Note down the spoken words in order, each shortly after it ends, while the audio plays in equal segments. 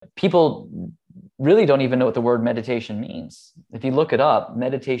people really don't even know what the word meditation means. If you look it up,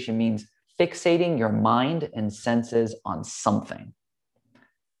 meditation means fixating your mind and senses on something.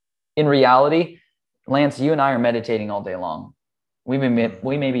 In reality, Lance, you and I are meditating all day long. We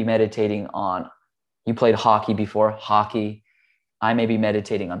may be meditating on, you played hockey before, hockey. I may be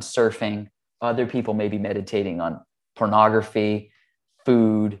meditating on surfing. Other people may be meditating on pornography,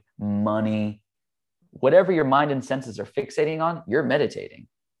 food, money. Whatever your mind and senses are fixating on, you're meditating.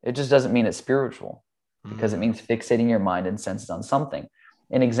 It just doesn't mean it's spiritual, because it means fixating your mind and senses on something.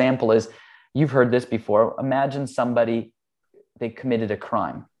 An example is, you've heard this before. Imagine somebody, they committed a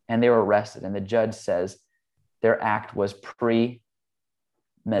crime and they were arrested, and the judge says their act was premeditated.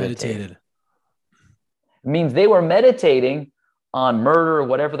 It means they were meditating on murder or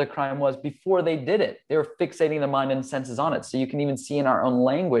whatever the crime was before they did it. They were fixating their mind and senses on it. So you can even see in our own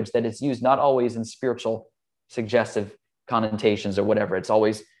language that it's used not always in spiritual suggestive connotations or whatever. It's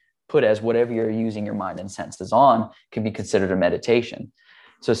always put as whatever you're using your mind and senses on can be considered a meditation.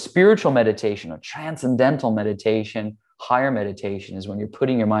 So spiritual meditation or transcendental meditation, higher meditation, is when you're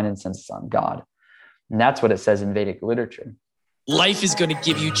putting your mind and senses on God. And that's what it says in Vedic literature. Life is going to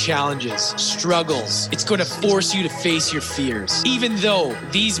give you challenges, struggles. It's going to force you to face your fears. Even though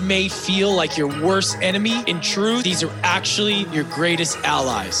these may feel like your worst enemy, in truth, these are actually your greatest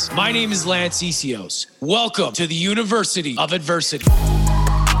allies. My name is Lance Isios. Welcome to the University of Adversity.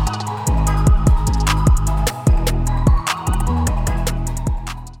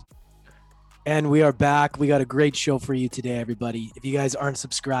 And we are back. We got a great show for you today, everybody. If you guys aren't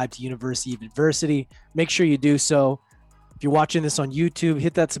subscribed to University of Adversity, make sure you do so. If you're watching this on YouTube,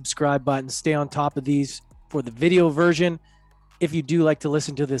 hit that subscribe button. Stay on top of these for the video version. If you do like to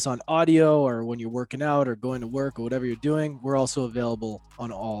listen to this on audio or when you're working out or going to work or whatever you're doing, we're also available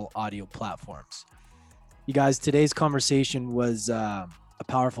on all audio platforms. You guys, today's conversation was a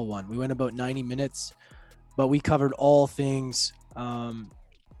powerful one. We went about 90 minutes, but we covered all things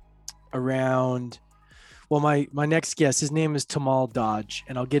around, well, my next guest, his name is Tamal Dodge,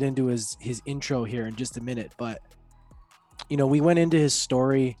 and I'll get into his intro here in just a minute. But you know, we went into his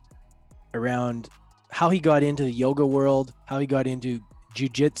story around how he got into the yoga world, how he got into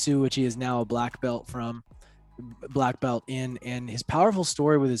jiu-jitsu, which he is now a black belt in, and his powerful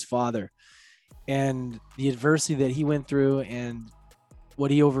story with his father and the adversity that he went through and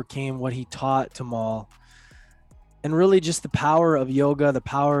what he overcame, what he taught Tamal, and really just the power of yoga, the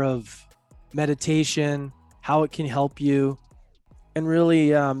power of meditation, how it can help you, and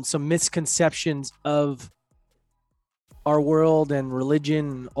really some misconceptions of our world and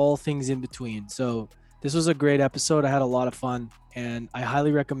religion and all things in between. So this was a great episode. I had a lot of fun, and I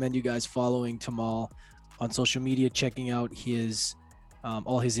highly recommend you guys following Tamal on social media, checking out his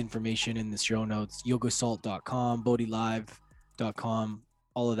all his information in the show notes, yogasalt.com, bodhilive.com,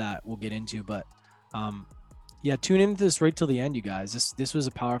 all of that we'll get into. But yeah, tune into this right till the end, you guys. This was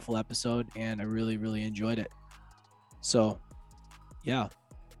a powerful episode, and I really, really enjoyed it. So yeah,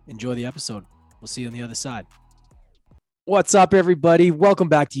 enjoy the episode. We'll see you on the other side. What's up, everybody? Welcome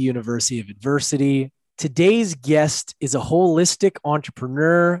back to University of Adversity. Today's guest is a holistic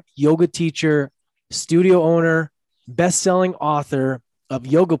entrepreneur, yoga teacher, studio owner, best-selling author of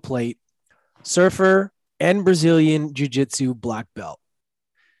Yoga Plate, surfer, and Brazilian Jiu-Jitsu black belt.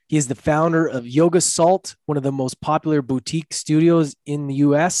 He is the founder of Yoga Salt, one of the most popular boutique studios in the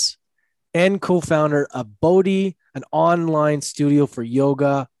US, and co-founder of Bodhi, an online studio for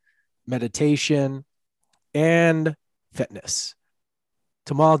yoga, meditation, and fitness.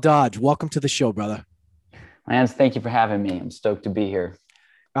 Tamal Dodge, welcome to the show, brother. Lance, thank you for having me. I'm stoked to be here.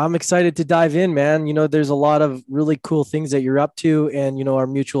 I'm excited to dive in, man. You know, there's a lot of really cool things that you're up to. And, you know, our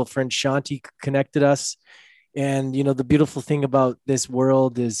mutual friend Shanti connected us. And, you know, the beautiful thing about this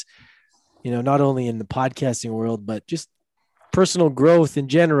world is, you know, not only in the podcasting world, but just personal growth in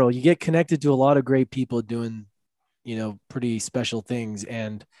general. You get connected to a lot of great people doing, you know, pretty special things.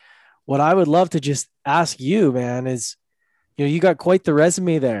 And what I would love to just ask you, man, is, you know, you got quite the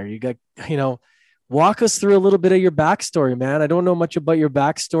resume there. You got, you know, walk us through a little bit of your backstory, man. I don't know much about your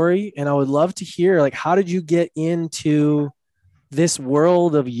backstory, and I would love to hear, like, how did you get into this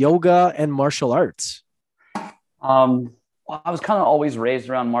world of yoga and martial arts? Well, I was kind of always raised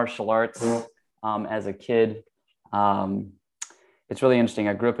around martial arts as a kid. It's really interesting.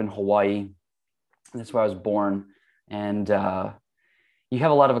 I grew up in Hawaii. That's where I was born. And you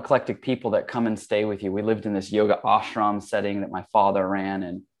have a lot of eclectic people that come and stay with you. We lived in this yoga ashram setting that my father ran,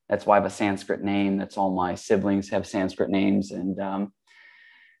 and that's why I have a Sanskrit name. That's all my siblings have Sanskrit names. And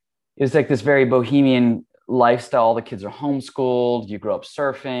it was like this very bohemian lifestyle. The kids are homeschooled. You grow up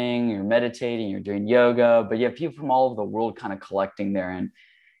surfing, you're meditating, you're doing yoga, but you have people from all over the world kind of collecting there. And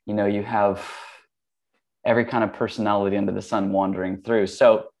you have every kind of personality under the sun wandering through.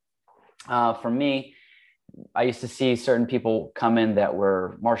 So for me, I used to see certain people come in that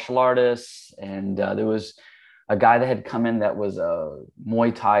were martial artists, and there was a guy that had come in that was a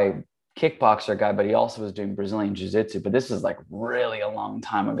Muay Thai kickboxer guy, but he also was doing Brazilian Jiu-Jitsu. But this was like really a long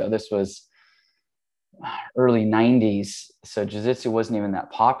time ago. This was early 90s. So Jiu-Jitsu wasn't even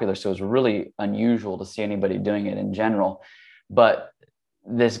that popular. So it was really unusual to see anybody doing it in general. But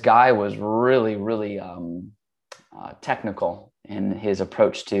this guy was really, really technical in his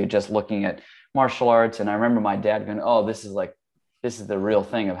approach to just looking at martial arts. And I remember my dad going, oh, this is the real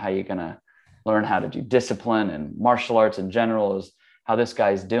thing of how you're going to learn how to do discipline, and martial arts in general is how this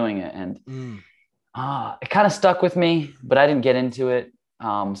guy's doing it. And it kind of stuck with me, but I didn't get into it.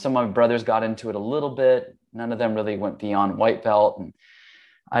 Some of my brothers got into it a little bit. None of them really went beyond white belt. And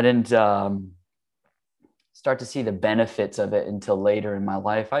I didn't start to see the benefits of it until later in my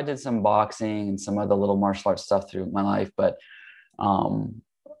life. I did some boxing and some other little martial arts stuff through my life, but I'm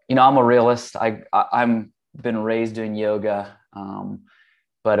a realist. I'm been raised doing yoga,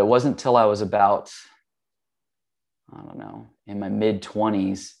 but it wasn't till I was about, in my mid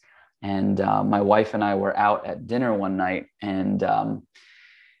 20s. And my wife and I were out at dinner one night, and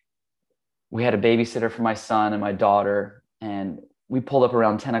we had a babysitter for my son and my daughter. And we pulled up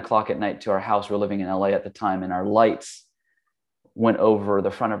around 10 o'clock at night to our house. We were living in LA at the time, and our lights went over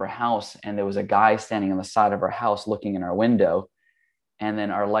the front of our house. And there was a guy standing on the side of our house looking in our window. And then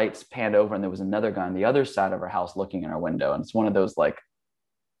our lights panned over, and there was another guy on the other side of our house looking in our window. And it's one of those like,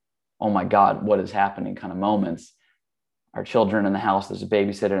 oh my God, what is happening kind of moments. Our children in the house, there's a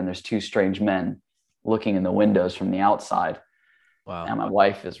babysitter, and there's two strange men looking in the windows from the outside. Wow. And my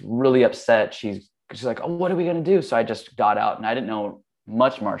wife is really upset. She's like, oh, what are we going to do? So I just got out, and I didn't know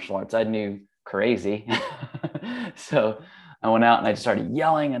much martial arts. I knew crazy. So I went out and I just started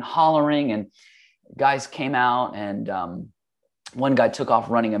yelling and hollering, and guys came out, and one guy took off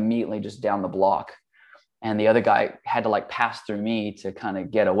running immediately just down the block. And the other guy had to like pass through me to kind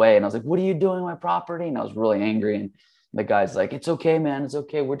of get away. And I was like, what are you doing on my property? And I was really angry. And the guy's like, it's okay, man. It's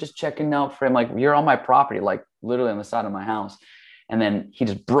okay. We're just checking out for him. Like, you're on my property, like literally on the side of my house. And then he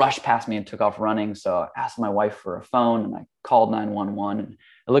just brushed past me and took off running. So I asked my wife for a phone, and I called 911. And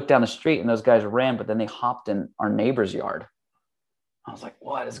I looked down the street, and those guys ran, but then they hopped in our neighbor's yard. I was like,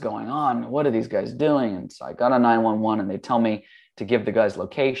 what is going on? What are these guys doing? And so I got on 911, and they tell me to give the guy's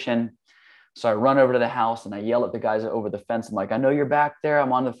location. So I run over to the house, and I yell at the guys over the fence. I'm like, I know you're back there.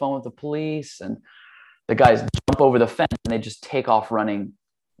 I'm on the phone with the police. And the guys jump over the fence, and they just take off running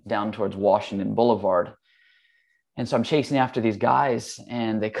down towards Washington Boulevard. And so I'm chasing after these guys,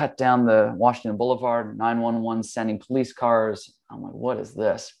 and they cut down the Washington Boulevard, 911 sending police cars. I'm like, what is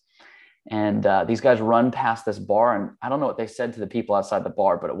this? And these guys run past this bar, and I don't know what they said to the people outside the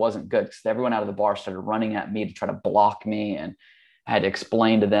bar, but it wasn't good, because everyone out of the bar started running at me to try to block me. And I had to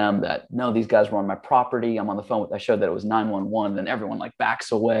explain to them that, no, these guys were on my property. I'm on the phone with, I showed that it was 911. Then everyone like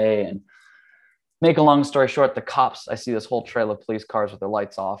backs away. And make a long story short, the cops, I see this whole trail of police cars with their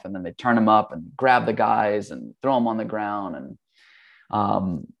lights off, and then they turn them up and grab the guys and throw them on the ground.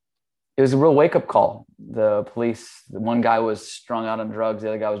 And it was a real wake-up call. The police, one guy was strung out on drugs. The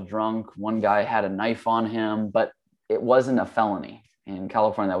other guy was drunk. One guy had a knife on him, but it wasn't a felony. In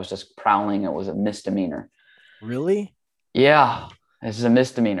California, that was just prowling. It was a misdemeanor. Really? Yeah, this is a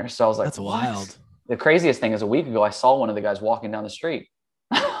misdemeanor. So I was like, that's wild. What? The craziest thing is, a week ago, I saw one of the guys walking down the street.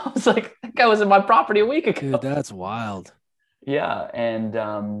 I was like, that guy was in my property a week ago. Dude, that's wild. Yeah. And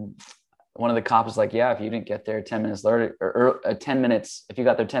one of the cops was like, yeah, if you didn't get there 10 minutes later, or 10 minutes, if you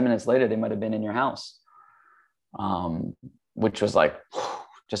got there 10 minutes later, they might've been in your house. Which was like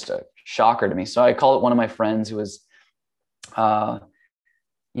just a shocker to me. So I called one of my friends who was,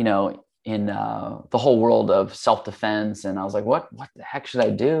 in the whole world of self-defense. And I was like, what the heck should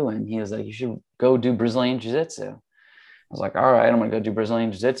I do? And he was like, you should go do Brazilian Jiu-Jitsu. I was like, all right, I'm going to go do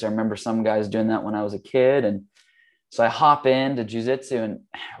Brazilian Jiu-Jitsu. I remember some guys doing that when I was a kid. And so I hop into Jiu-Jitsu, and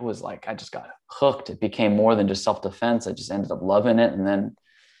it was like, I just got hooked. It became more than just self-defense. I just ended up loving it. And then,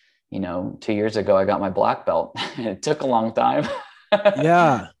 2 years ago, I got my black belt. It took a long time.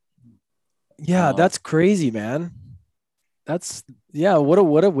 Yeah. That's crazy, man. What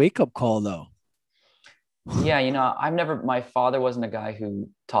a wake-up call though. Yeah, my father wasn't a guy who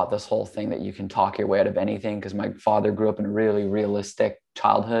taught this whole thing that you can talk your way out of anything, because my father grew up in a really realistic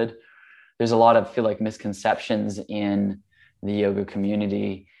childhood. There's a lot of, feel like, misconceptions in the yoga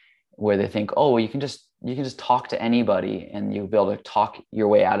community where they think, oh, well, you can just talk to anybody and you'll be able to talk your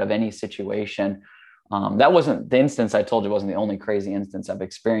way out of any situation. That wasn't the instance. I told you wasn't the only crazy instance I've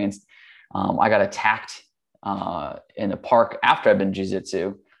experienced. I got attacked in a park after I've been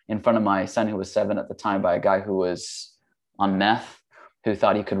jiu-jitsu. in front of my son, who was 7 at the time, by a guy who was on meth, who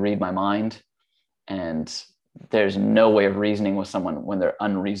thought he could read my mind. And there's no way of reasoning with someone when they're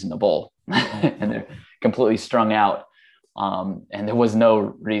unreasonable and they're completely strung out. And there was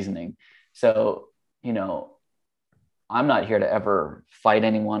no reasoning. So, I'm not here to ever fight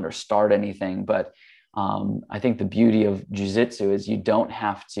anyone or start anything, but I think the beauty of jiu-jitsu is you don't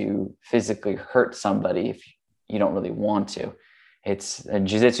have to physically hurt somebody if you don't really want to.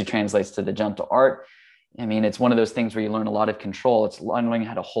 Jiu-jitsu translates to the gentle art. I mean, it's one of those things where you learn a lot of control. It's learning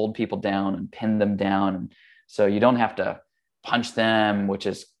how to hold people down and pin them down. And so you don't have to punch them, which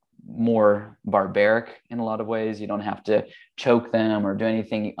is more barbaric in a lot of ways. You don't have to choke them or do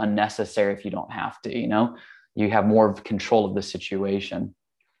anything unnecessary if you don't have to, you have more of control of the situation.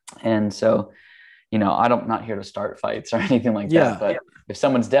 And so, I'm not here to start fights or anything like that, but if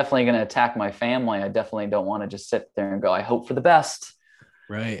someone's definitely going to attack my family, I definitely don't want to just sit there and go, I hope for the best.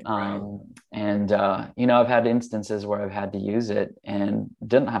 Right. I've had instances where I've had to use it and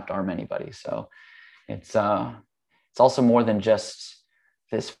didn't have to harm anybody. So it's also more than just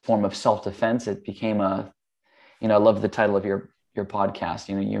this form of self-defense. It became I love the title of your podcast,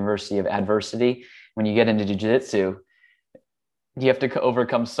 University of Adversity. When you get into jiu-jitsu, you have to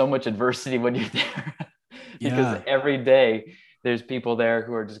overcome so much adversity when you're there because every day there's people there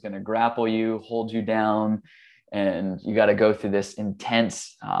who are just going to grapple you, hold you down. And you got to go through this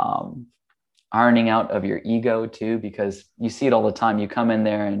intense ironing out of your ego too, because you see it all the time. You come in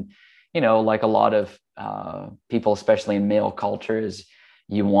there and, like a lot of people, especially in male culture, is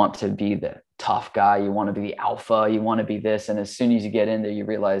you want to be the tough guy. You want to be the alpha. You want to be this. And as soon as you get in there, you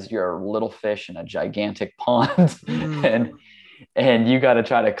realize you're a little fish in a gigantic pond. And you got to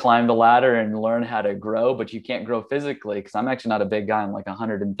try to climb the ladder and learn how to grow, but you can't grow physically, because I'm actually not a big guy. I'm like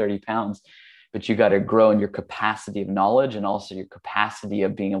 130 pounds. But you got to grow in your capacity of knowledge and also your capacity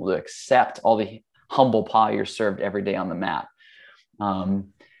of being able to accept all the humble pie you're served every day on the mat.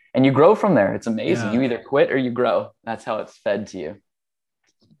 And you grow from there. It's amazing. Yeah. You either quit or you grow. That's how it's fed to you.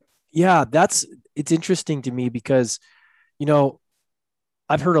 Yeah, it's interesting to me because,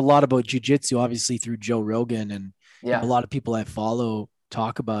 I've heard a lot about jiu-jitsu, obviously through Joe Rogan, and a lot of people I follow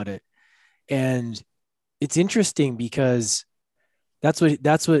talk about it. And it's interesting because that's what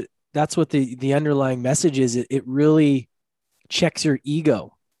the underlying message is. It really checks your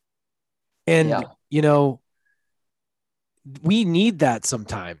ego. And, we need that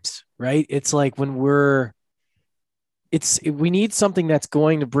sometimes, right? It's like when we need something that's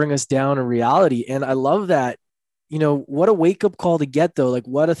going to bring us down in reality. And I love that, what a wake up call to get though. Like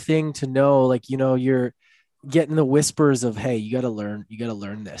what a thing to know, like, you're getting the whispers of, hey, you got to learn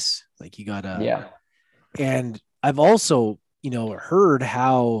this. Like you gotta, And I've also, heard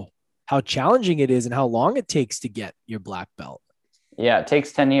how challenging it is and how long it takes to get your black belt. Yeah. It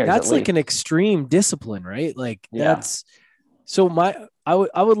takes 10 years. That's like an extreme discipline, right? Like that's, so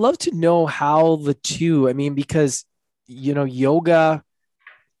I would love to know how the two, I mean, because, yoga,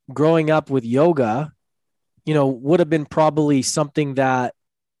 growing up with yoga, would have been probably something that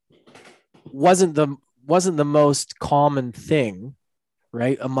wasn't the most common thing,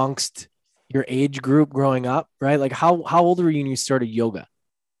 right? Amongst your age group growing up, right? Like how old were you when you started yoga?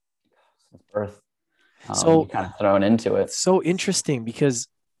 Birth. So kind of thrown into it. So interesting because,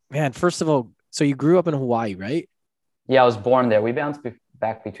 man, first of all, so you grew up in Hawaii, right? Yeah, I was born there. We bounced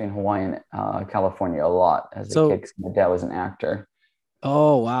back between Hawaii and California a lot as a kid. My dad was an actor.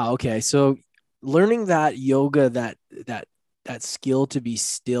 Oh, wow. Okay. So learning that yoga, that skill to be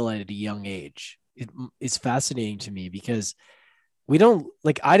still at a young age, it is fascinating to me because I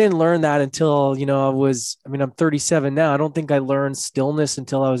didn't learn that until, I'm 37 now. I don't think I learned stillness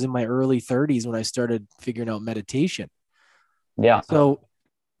until I was in my early 30s when I started figuring out meditation. Yeah. So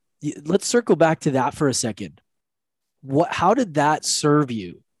let's circle back to that for a second. How did that serve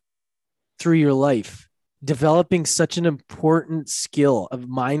you through your life? Developing such an important skill of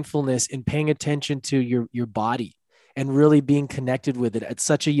mindfulness and paying attention to your body and really being connected with it at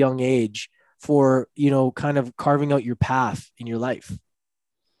such a young age for, kind of carving out your path in your life.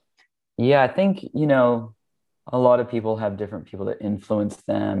 Yeah, I think, a lot of people have different people that influence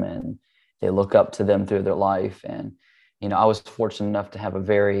them and they look up to them through their life. And, I was fortunate enough to have a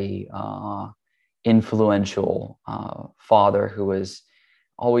very influential father who was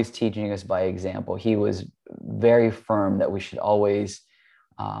always teaching us by example. He was very firm that we should always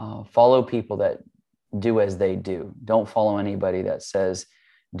follow people that do as they do. Don't follow anybody that says,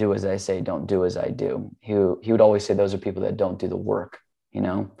 do as I say, don't do as I do. He would always say those are people that don't do the work,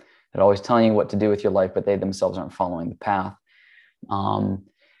 they're always telling you what to do with your life, but they themselves aren't following the path.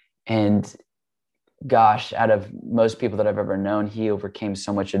 And gosh, out of most people that I've ever known, he overcame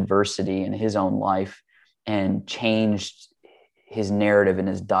so much adversity in his own life and changed his narrative and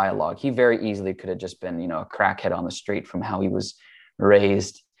his dialogue. He very easily could have just been, a crackhead on the street from how he was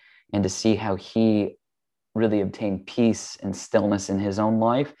raised. And to see how he really obtained peace and stillness in his own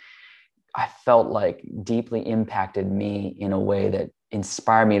life, I felt like deeply impacted me in a way that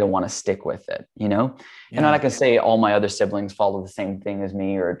inspired me to want to stick with it, Yeah. And I can say all my other siblings follow the same thing as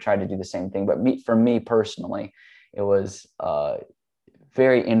me or try to do the same thing. But for me personally, it was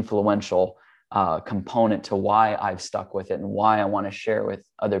very influential component to why I've stuck with it and why I want to share with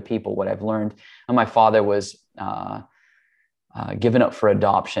other people what I've learned. And my father was given up for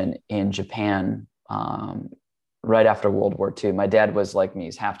adoption in Japan right after World War II. My dad was like me.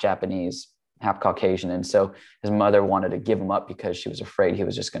 He's half Japanese, half Caucasian. And so his mother wanted to give him up because she was afraid he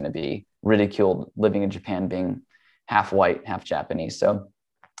was just going to be ridiculed living in Japan, being half white, half Japanese. So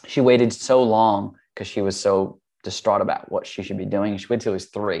she waited so long because she was so distraught about what she should be doing. She waited till he was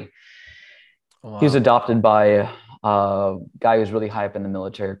 3. Wow. He was adopted by a guy who was really high up in the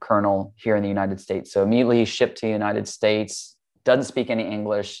military, a colonel here in the United States. So immediately he's shipped to the United States, doesn't speak any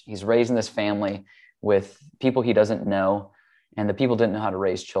English. He's raising this family with people he doesn't know. And the people didn't know how to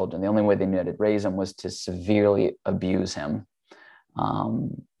raise children. The only way they knew how to raise them was to severely abuse him.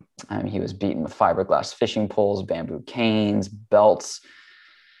 He was beaten with fiberglass fishing poles, bamboo canes, belts,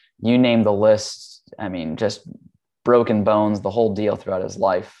 you name the list. Just broken bones, the whole deal throughout his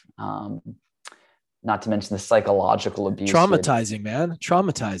life. Not to mention the psychological abuse. Traumatizing, man.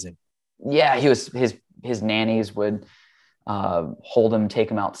 Traumatizing. Yeah, his nannies would hold him, take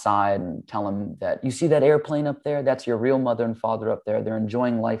him outside and tell him that, you see that airplane up there? That's your real mother and father up there. They're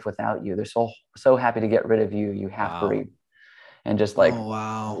enjoying life without you. They're so happy to get rid of you. You have to leave. And just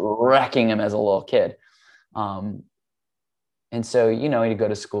wrecking him as a little kid. And so, he'd go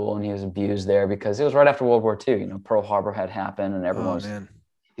to school and he was abused there because it was right after World War II. Pearl Harbor had happened and everyone was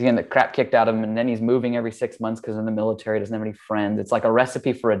he's getting the crap kicked out of him. And then he's moving every 6 months because in the military, doesn't have any friends. It's like a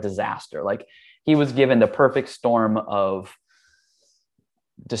recipe for a disaster. Like he was given the perfect storm of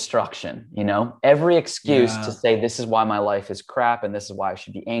destruction, every excuse to say, this is why my life is crap. And this is why I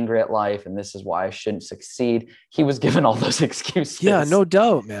should be angry at life. And this is why I shouldn't succeed. He was given all those excuses. Yeah, no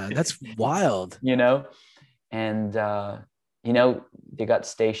doubt, man. That's wild. And, they got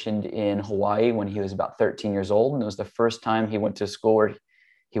stationed in Hawaii when he was about 13 years old. And it was the first time he went to school where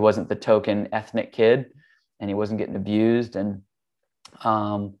he wasn't the token ethnic kid and he wasn't getting abused. And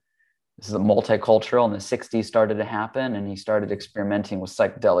this is a multicultural, and the 60s started to happen. And he started experimenting with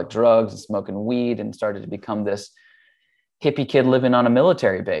psychedelic drugs and smoking weed and started to become this hippie kid living on a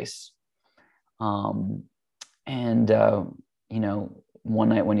military base. One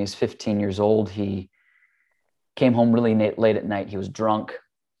night when he was 15 years old, he came home really late at night. He was drunk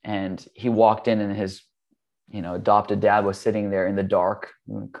and he walked in and his, adopted dad was sitting there in the dark.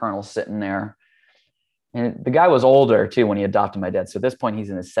 The colonel's sitting there. And the guy was older too when he adopted my dad. So at this point he's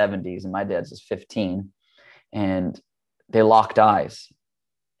in his 70s and my dad's just 15. And they locked eyes.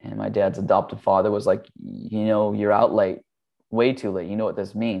 And my dad's adoptive father was like, you're out late, way too late. You know what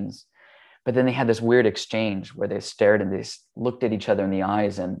this means. But then they had this weird exchange where they stared and they looked at each other in the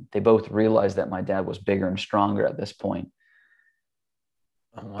eyes, and they both realized that my dad was bigger and stronger at this point.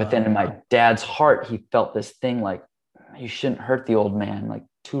 Oh, wow. But then in my dad's heart, he felt this thing like, you shouldn't hurt the old man. Like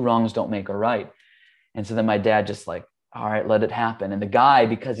 2 wrongs don't make a right. And so then my dad just like, all right, let it happen. And the guy,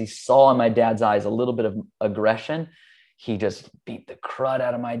 because he saw in my dad's eyes a little bit of aggression, he just beat the crud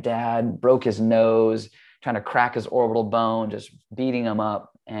out of my dad, broke his nose, trying to crack his orbital bone, just beating him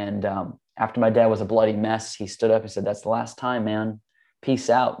up. And after my dad was a bloody mess, he stood up and said, that's the last time, man. Peace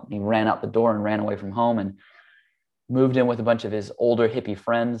out. He ran out the door and ran away from home and moved in with a bunch of his older hippie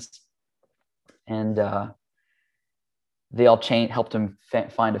friends. And they all helped him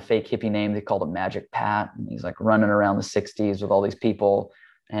find a fake hippie name. They called him Magic Pat. And he's like running around the 60s with all these people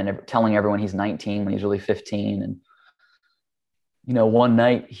and telling everyone he's 19 when he's really 15. And, one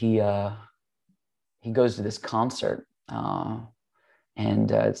night he goes to this concert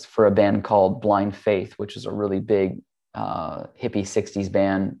and it's for a band called Blind Faith, which is a really big hippie 60s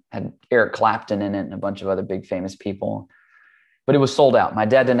band, had Eric Clapton in it and a bunch of other big famous people, but it was sold out. My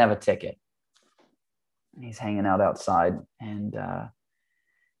dad didn't have a ticket. He's hanging out outside and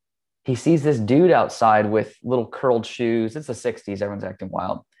he sees this dude outside with little curled shoes. It's the 60s. Everyone's acting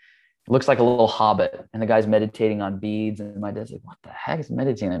wild. It looks like a little hobbit. And the guy's meditating on beads. And my dad's like, what the heck is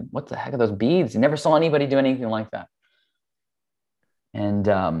meditating? What the heck are those beads? He never saw anybody do anything like that. And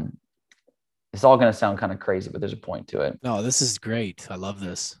it's all going to sound kind of crazy, but there's a point to it. No, this is great. I love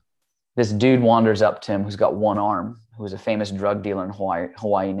this. This dude wanders up to him who's got one arm, who's a famous drug dealer in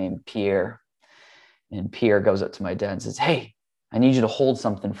Hawaii named Pierre. And Pierre goes up to my dad and says, hey, I need you to hold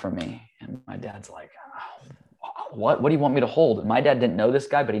something for me. And my dad's like, oh, what do you want me to hold? And my dad didn't know this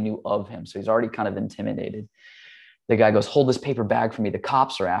guy, but he knew of him. So he's already kind of intimidated. The guy goes, hold this paper bag for me. The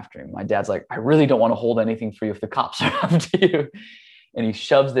cops are after him. My dad's like, I really don't want to hold anything for you if the cops are after you. And he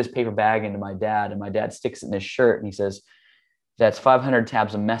shoves this paper bag into my dad, and my dad sticks it in his shirt. And he says, that's 500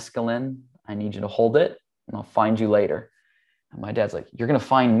 tabs of mescaline. I need you to hold it, and I'll find you later. And my dad's like, you're going to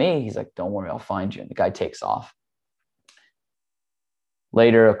find me? He's like, don't worry, I'll find you. And the guy takes off.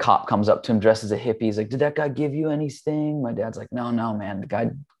 Later, a cop comes up to him dressed as a hippie. He's like, did that guy give you anything? My dad's like, no, man, the guy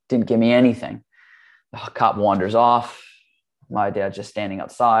didn't give me anything. The cop wanders off. My dad's just standing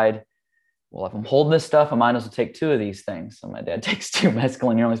outside. Well, if I'm holding this stuff, I might as well take 2 of these things. So my dad takes 2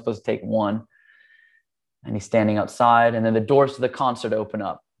 mescaline. You're only supposed to take 1. And he's standing outside. And then the doors to the concert open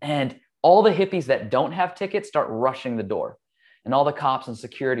up. And all the hippies that don't have tickets start rushing the door. And all the cops and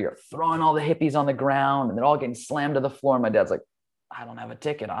security are throwing all the hippies on the ground. And they're all getting slammed to the floor. And my dad's like, I don't have a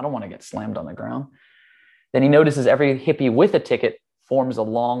ticket. I don't want to get slammed on the ground. Then he notices every hippie with a ticket forms a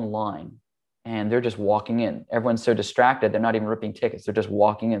long line. And they're just walking in. Everyone's so distracted, they're not even ripping tickets. They're just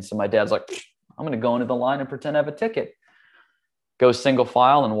walking in. So my dad's like, I'm going to go into the line and pretend I have a ticket. Goes single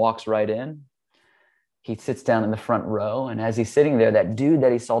file and walks right in. He sits down in the front row. And as he's sitting there, that dude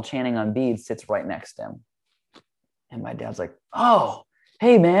that he saw chanting on beads sits right next to him. And my dad's like, oh,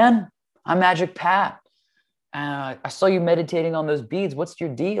 hey, man, I'm Magic Pat. I saw you meditating on those beads. What's your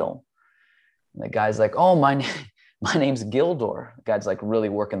deal? And the guy's like, oh, my name's Gildor. The guy's like really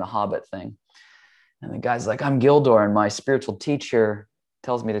working the Hobbit thing. And the guy's like, I'm Gildor, and my spiritual teacher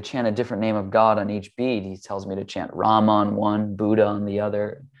tells me to chant a different name of God on each bead. He tells me to chant Rama on one, Buddha on the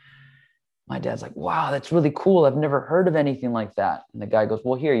other. My dad's like, wow, that's really cool. I've never heard of anything like that. And the guy goes,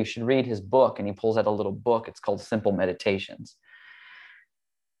 well, here, you should read his book. And he pulls out a little book. It's called Simple Meditations.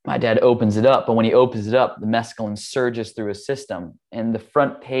 My dad opens it up, but when he opens it up, the mescaline surges through his system. And the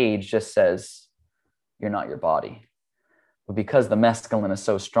front page just says, you're not your body. But because the mescaline is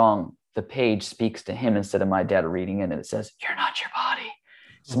so strong, the page speaks to him instead of my dad reading it. And it says, you're not your body.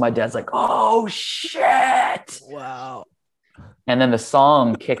 So my dad's like, oh, shit. Wow. And then the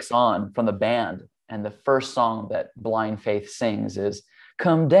song kicks on from the band. And the first song that Blind Faith sings is,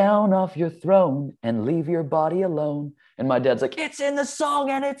 come down off your throne and leave your body alone. And my dad's like, it's in the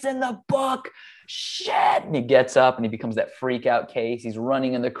song and it's in the book. Shit. And he gets up and he becomes that freak out case. He's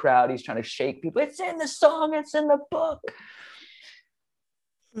running in the crowd. He's trying to shake people. It's in the song. It's in the book.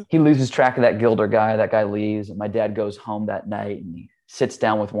 He loses track of that Gilder guy. That guy leaves. And my dad goes home that night and he sits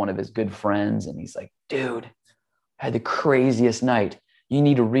down with one of his good friends. And he's like, dude, I had the craziest night. You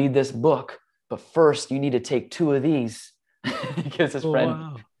need to read this book. But first, you need to take 2 of these. He gives his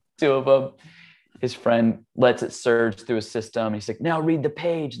friend 2 of them. His friend lets it surge through his system. He's like, now read the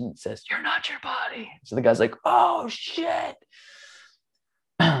page. And it says, you're not your body. So the guy's like, oh, shit.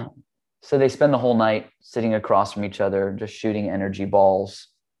 So they spend the whole night sitting across from each other, just shooting energy balls,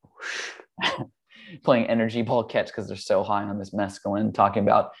 playing energy ball catch because they're so high on this mescaline, talking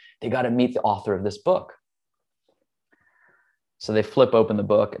about they got to meet the author of this book. So they flip open the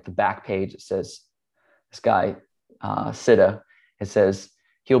book. At the back page, it says, this guy, Siddha, it says,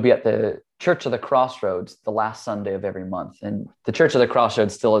 he'll be at the Church of the Crossroads the last Sunday of every month. And the Church of the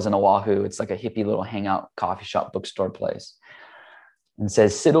Crossroads still is in Oahu. It's like a hippie little hangout coffee shop bookstore place. And it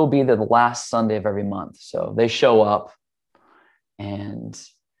says, Siddha will be there the last Sunday of every month. So they show up. And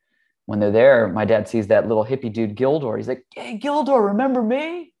when they're there, my dad sees that little hippie dude, Gildor. He's like, hey, Gildor, remember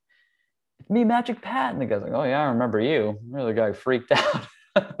me? It's me, Magic Pat. And the guy's like, oh, yeah, I remember you. The other guy freaked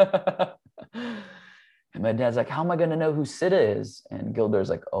out. And my dad's like, how am I going to know who Siddha is? And Gildor's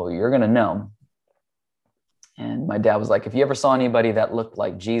like, oh, you're going to know. And my dad was like, if you ever saw anybody that looked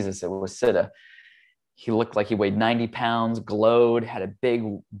like Jesus, it was Siddha. He looked like he weighed 90 pounds, glowed, had a big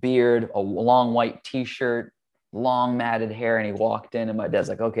beard, a long white T-shirt, long matted hair. And he walked in and my dad's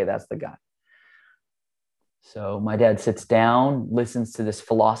like, okay, that's the guy. So my dad sits down, listens to this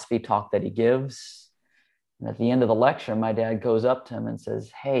philosophy talk that he gives. And at the end of the lecture, my dad goes up to him and says,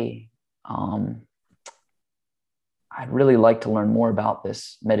 hey, I'd really like to learn more about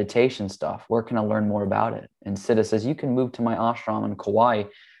this meditation stuff. Where can I learn more about it? And Siddha says, you can move to my ashram in Kauai,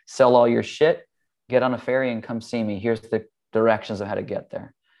 sell all your shit, get on a ferry and come see me. Here's the directions of how to get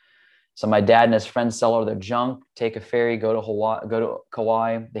there. So my dad and his friends sell all their junk, take a ferry, go to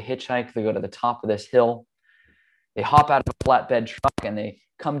Kauai. They hitchhike, they go to the top of this hill. They hop out of a flatbed truck and they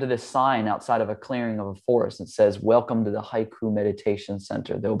come to this sign outside of a clearing of a forest. It says, welcome to the Haiku Meditation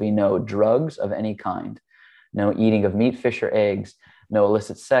Center. There'll be no drugs of any kind. No eating of meat, fish, or eggs, no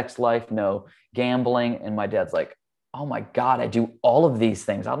illicit sex life, no gambling. And my dad's like, oh my God, I do all of these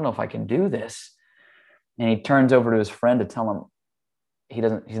things. I don't know if I can do this. And he turns over to his friend to tell him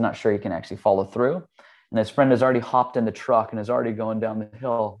he's not sure he can actually follow through. And his friend has already hopped in the truck and is already going down the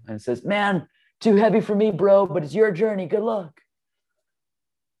hill and says, "Man, too heavy for me, bro, but it's your journey. Good luck."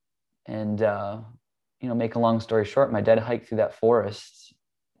 And, make a long story short, my dad hiked through that forest,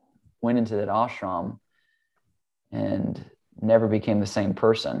 went into that ashram, and never became the same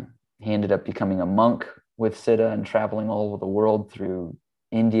person. He ended up becoming a monk with Siddha and traveling all over the world through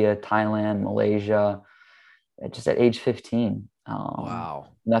India, Thailand, Malaysia, just at age 15. Wow.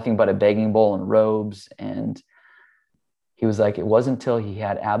 Nothing but a begging bowl and robes. And he was like, it wasn't until he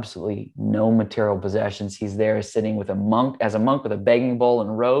had absolutely no material possessions. He's there sitting with a monk with a begging bowl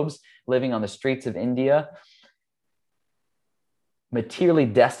and robes, living on the streets of India, materially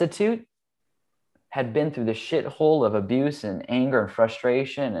destitute, had been through the shithole of abuse and anger and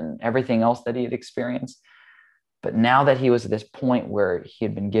frustration and everything else that he had experienced. But now that he was at this point where he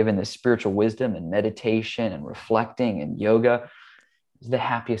had been given this spiritual wisdom and meditation and reflecting and yoga, it was the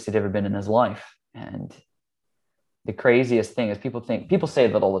happiest he'd ever been in his life. And the craziest thing is people say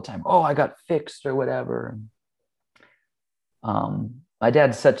that all the time. "Oh, I got fixed," or whatever. My dad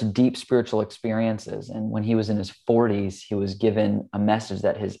had such deep spiritual experiences. And when he was in his 40s, he was given a message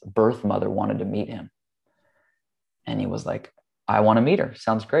that his birth mother wanted to meet him. And he was like, "I want to meet her.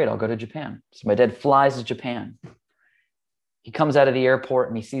 Sounds great. I'll go to Japan." So my dad flies to Japan. He comes out of the airport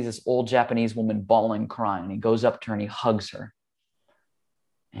and he sees this old Japanese woman bawling, crying. He goes up to her and he hugs her.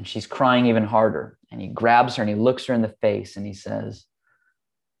 And she's crying even harder. And he grabs her and he looks her in the face and he says,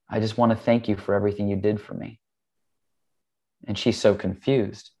 "I just want to thank you for everything you did for me." And she's so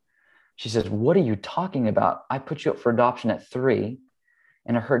confused. She says, "What are you talking about? I put you up for adoption at 3,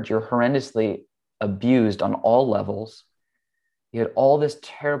 and I heard you're horrendously abused on all levels. You had all this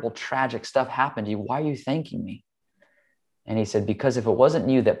terrible, tragic stuff happen to you. Why are you thanking me?" And he said, "Because if it wasn't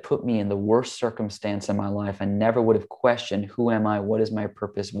you that put me in the worst circumstance in my life, I never would have questioned, who am I? What is my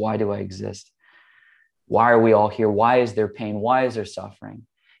purpose? Why do I exist? Why are we all here? Why is there pain? Why is there suffering?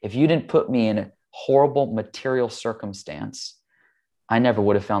 If you didn't put me in a horrible material circumstance, I never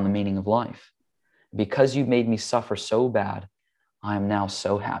would have found the meaning of life. Because you made me suffer so bad, I am now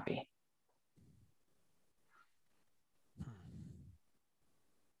so happy."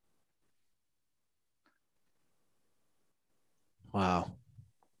 Wow.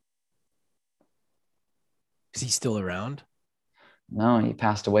 Is he still around? No, he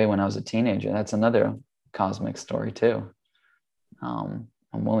passed away when I was a teenager. That's another cosmic story too.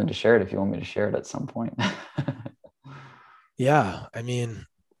 I'm willing to share it if you want me to share it at some point. Yeah. I mean,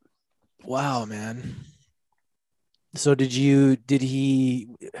 wow, man. So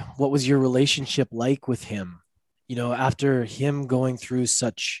what was your relationship like with him? After him going through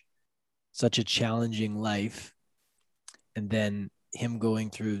such a challenging life, and then him going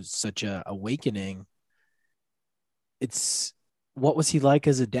through such a awakening, what was he like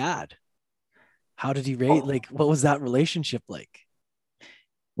as a dad? How did he rate? Like, what was that relationship like?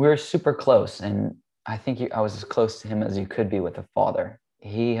 We were super close, and I think I was as close to him as you could be with a father.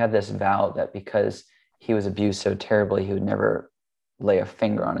 He had this vow that because he was abused so terribly, he would never lay a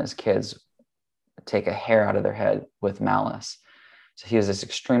finger on his kids, take a hair out of their head with malice. So he was this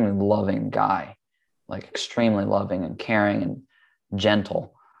extremely loving guy, like extremely loving and caring and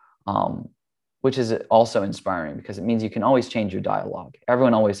gentle, which is also inspiring because it means you can always change your dialogue.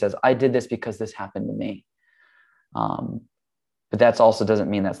 Everyone always says, "I did this because this happened to me." But that also doesn't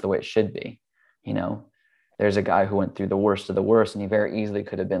mean that's the way it should be. There's a guy who went through the worst of the worst, and he very easily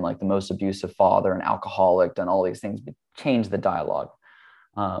could have been like the most abusive father, an alcoholic, done all these things, but change the dialogue.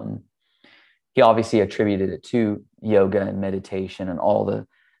 He obviously attributed it to yoga and meditation and all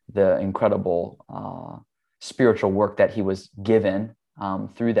the incredible spiritual work that he was given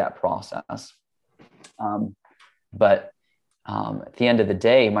through that process. But at the end of the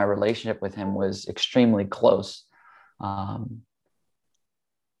day, my relationship with him was extremely close.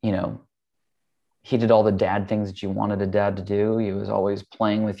 He did all the dad things that you wanted a dad to do. He was always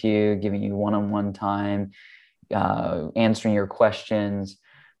playing with you, giving you one-on-one time, answering your questions.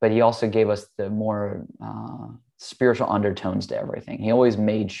 But he also gave us the more spiritual undertones to everything. He always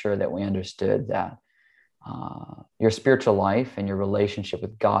made sure that we understood that your spiritual life and your relationship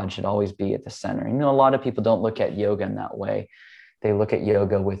with God should always be at the center. A lot of people don't look at yoga in that way. They look at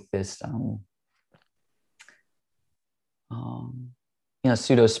yoga with this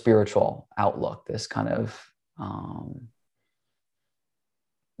pseudo-spiritual outlook, this kind of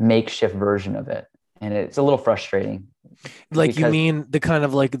makeshift version of it. And it's a little frustrating. Like, you mean the kind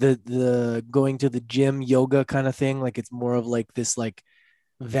of like the going to the gym yoga kind of thing? Like it's more of like this like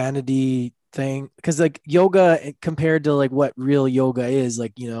vanity thing? Because like yoga compared to like what real yoga is,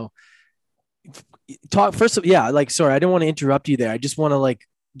 like, talk first. Yeah. Like, sorry, I don't want to interrupt you there. I just want to like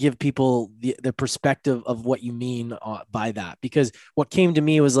give people the perspective of what you mean by that, because what came to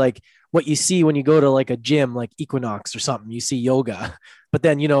me was like what you see when you go to like a gym, like Equinox or something, you see yoga, but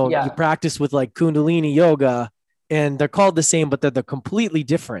then, you know, you Yeah. practice with like Kundalini yoga and they're called the same, but they're completely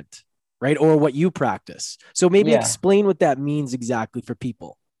different, right? Or what you practice. So maybe Yeah. explain what that means exactly for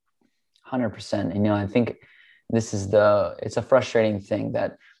people. 100%. And, I think it's a frustrating thing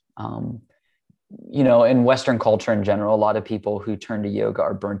that, um, in Western culture in general, a lot of people who turn to yoga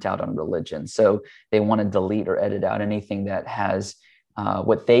are burnt out on religion. So they want to delete or edit out anything that has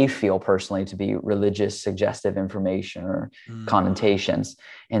what they feel personally to be religious suggestive information or connotations.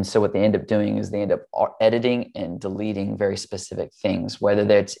 And so what they end up doing is they end up editing and deleting very specific things, whether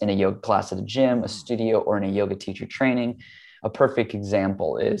that's in a yoga class at a gym, a studio, or in a yoga teacher training. A perfect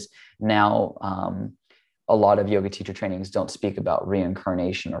example is now a lot of yoga teacher trainings don't speak about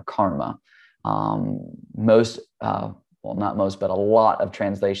reincarnation or karma. Most, well, not most, but a lot of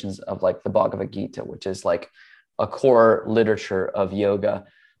translations of like the Bhagavad Gita, which is like a core literature of yoga.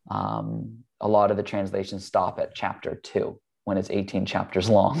 A lot of the translations stop at chapter 2 when it's 18 chapters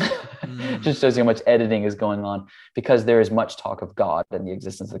long. Just shows you how much editing is going on, because there is much talk of God and the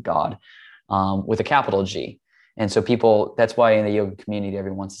existence of God with a capital G. And so people, that's why in the yoga community,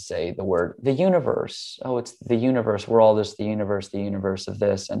 everyone wants to say the word, the universe. Oh, it's the universe. We're all this, the universe of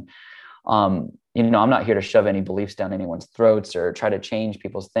this. And, I'm not here to shove any beliefs down anyone's throats or try to change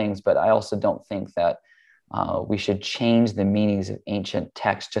people's things, but I also don't think that we should change the meanings of ancient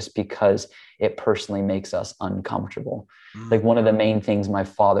texts just because it personally makes us uncomfortable. Like one of the main things my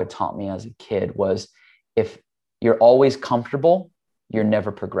father taught me as a kid was, if you're always comfortable, you're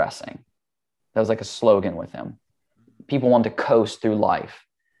never progressing. That was like a slogan with him. People want to coast through life.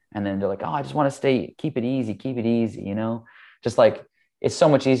 And then they're like, oh, I just want to keep it easy, just like, it's so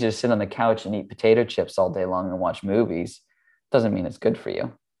much easier to sit on the couch and eat potato chips all day long and watch movies. Doesn't mean it's good for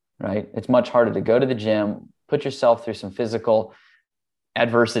you, right? It's much harder to go to the gym, put yourself through some physical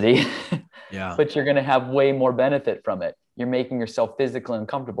adversity, Yeah. but you're going to have way more benefit from it. You're making yourself physically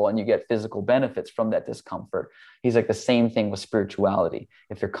uncomfortable and you get physical benefits from that discomfort. He's like the same thing with spirituality.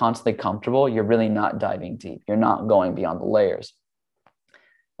 If you're constantly comfortable, you're really not diving deep. You're not going beyond the layers.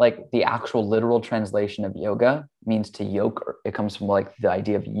 Like the actual literal translation of yoga means to yoke. It comes from like the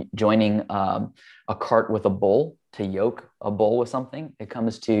idea of joining a cart with a bull, to yoke a bull with something. It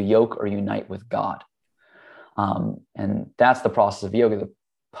comes to yoke or unite with God. And that's the process of yoga. The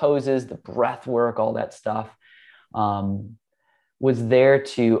poses, the breath work, all that stuff was there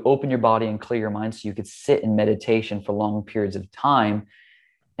to open your body and clear your mind so you could sit in meditation for long periods of time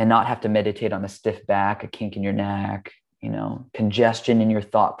and not have to meditate on a stiff back, a kink in your neck, congestion in your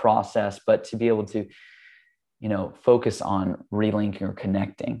thought process, but to be able to, focus on relinking or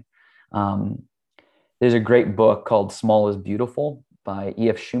connecting. There's a great book called Small is Beautiful by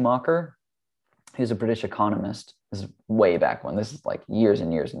E.F. Schumacher. He's a British economist. This is way back when. This is like years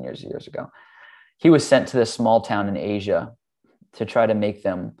and years and years ago. He was sent to this small town in Asia to try to make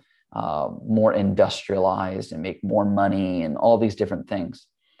them more industrialized and make more money and all these different things.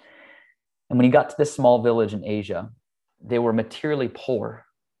 And when he got to this small village in Asia, they were materially poor,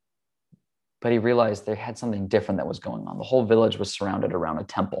 but he realized they had something different that was going on. The whole village was surrounded around a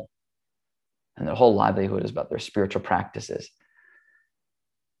temple, and their whole livelihood is about their spiritual practices.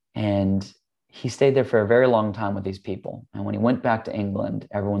 And he stayed there for a very long time with these people. And when he went back to England,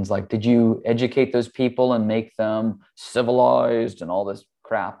 everyone's like, did you educate those people and make them civilized and all this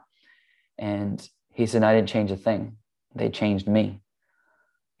crap? And he said, I didn't change a thing. They changed me.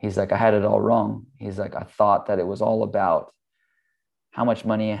 He's like, I had it all wrong. He's like, I thought that it was all about how much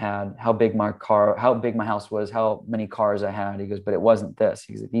money I had, how big my house was, how many cars I had. He goes, but it wasn't this.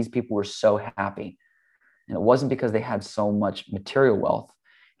 He's like, these people were so happy. And it wasn't because they had so much material wealth.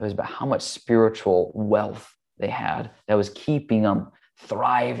 It was about how much spiritual wealth they had that was keeping them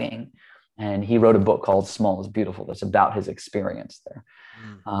thriving. And he wrote a book called Small is Beautiful that's about his experience there.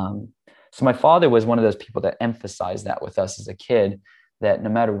 So my father was one of those people that emphasized that with us as a kid, that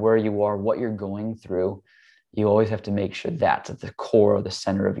no matter where you are, what you're going through, you always have to make sure that's at the core or the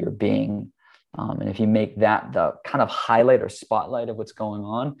center of your being. And if you make that the kind of highlight or spotlight of what's going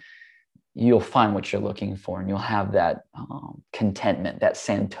on, you'll find what you're looking for, and you'll have that contentment, that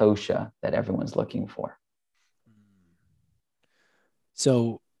santosha that everyone's looking for.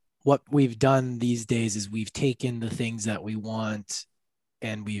 So what we've done these days is we've taken the things that we want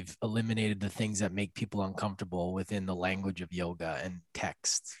and we've eliminated the things that make people uncomfortable within the language of yoga and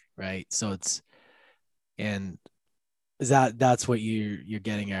text, right? So that's what you're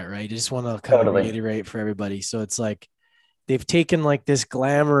getting at, right? I just want to kind of reiterate for everybody. So it's like, they've taken like this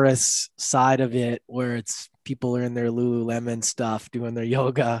glamorous side of it where it's people are in their Lululemon stuff doing their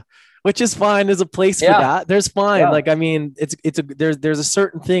yoga, which is fine. There's a place for Yeah. that. There's fine. Yeah. Like, I mean, there's a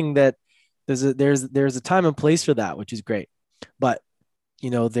certain thing that there's a time and place for that, which is great. But,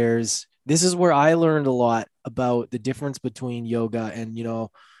 this is where I learned a lot about the difference between yoga and,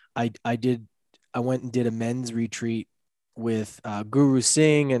 I went and did a men's retreat with Guru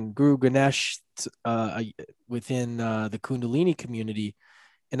Singh and Guru Ganesh within the Kundalini community,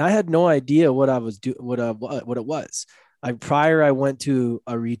 and I had no idea what I was what it was. I went to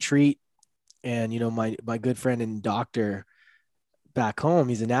a retreat, and my good friend and doctor back home,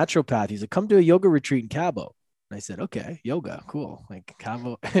 he's a naturopath. He's like, come to a yoga retreat in Cabo. And I said, okay, yoga, cool. Like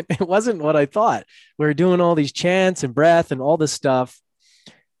Cabo, it wasn't what I thought. We were doing all these chants and breath and all this stuff.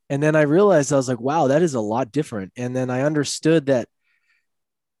 And then I realized, I was like, wow, that is a lot different. And then I understood that.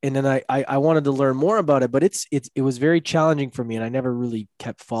 And then I wanted to learn more about it, but it was very challenging for me. And I never really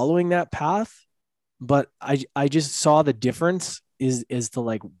kept following that path, but I just saw the difference is to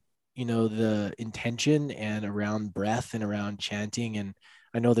like, the intention and around breath and around chanting. And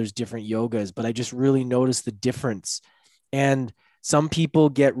I know there's different yogas, but I just really noticed the difference. And some people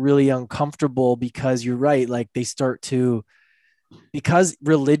get really uncomfortable because you're right. Like they start to, because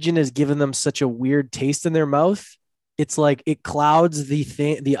religion has given them such a weird taste in their mouth. It's like it clouds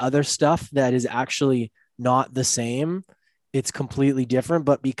the other stuff that is actually not the same. It's completely different,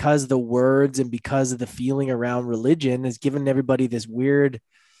 but because the words and because of the feeling around religion has given everybody this weird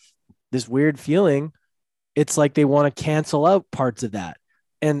feeling, it's like they want to cancel out parts of that.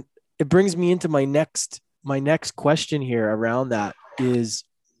 And it brings me into my next question here around that is,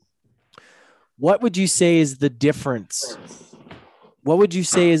 what would you say is the difference? What would you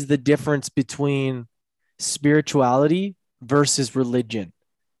say is the difference between spirituality versus religion?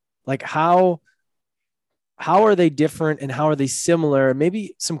 Like how are they different and how are they similar?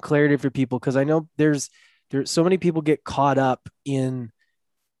 Maybe some clarity for people, because I know there's so many people get caught up in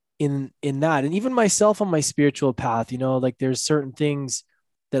that. And even myself on my spiritual path, like there's certain things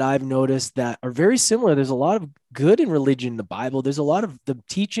that I've noticed that are very similar. There's a lot of good in religion, the Bible. There's a lot of the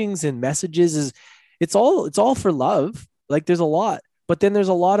teachings and messages it's all for love. Like there's a lot, but then there's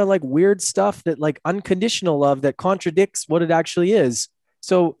a lot of like weird stuff that like unconditional love that contradicts what it actually is.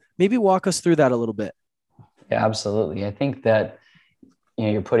 So maybe walk us through that a little bit. Yeah, absolutely. I think that,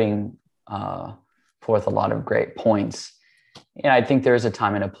 you're putting forth a lot of great points. I think there is a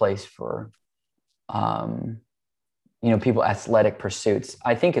time and a place for, people athletic pursuits.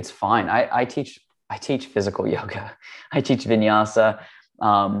 I think it's fine. I teach physical yoga. I teach vinyasa,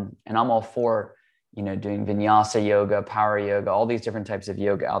 and I'm all for, doing vinyasa yoga, power yoga, all these different types of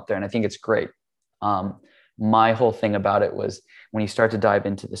yoga out there. And I think it's great. My whole thing about it was when you start to dive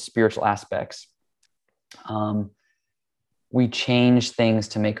into the spiritual aspects, we change things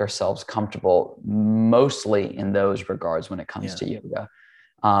to make ourselves comfortable, mostly in those regards when it comes to yoga.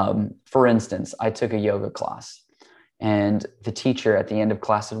 For instance, I took a yoga class and the teacher at the end of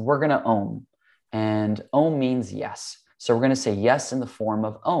class said, we're going to Om, and Om means yes. So we're going to say yes in the form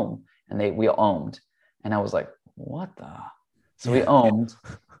of Om. And we Om'd. And I was like, what the? So we Om'd.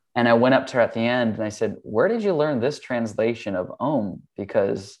 And I went up to her at the end and I said, where did you learn this translation of Om?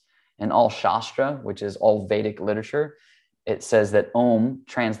 Because in all Shastra, which is all Vedic literature, it says that Om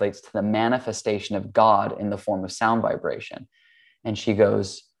translates to the manifestation of God in the form of sound vibration. And she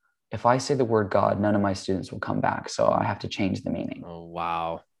goes, if I say the word God, none of my students will come back. So I have to change the meaning. Oh,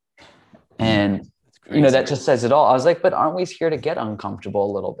 wow. And, that just says it all. I was like, but aren't we here to get uncomfortable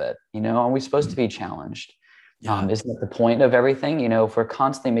a little bit? Aren't we supposed to be challenged? Yeah. Isn't that the point of everything? If we're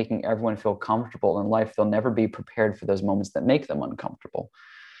constantly making everyone feel comfortable in life, they'll never be prepared for those moments that make them uncomfortable.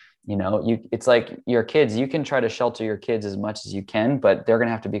 It's like your kids, you can try to shelter your kids as much as you can, but they're going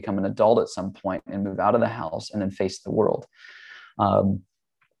to have to become an adult at some point and move out of the house and then face the world.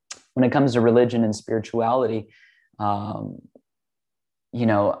 When it comes to religion and spirituality, I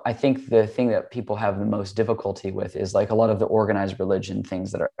think the thing that people have the most difficulty with is like a lot of the organized religion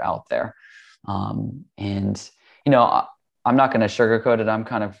things that are out there. I'm not going to sugarcoat it. I'm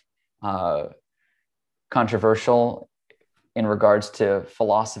kind of controversial in regards to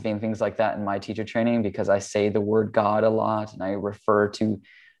philosophy and things like that in my teacher training, because I say the word God a lot and I refer to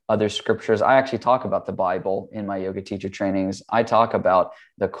other scriptures. I actually talk about the Bible in my yoga teacher trainings. I talk about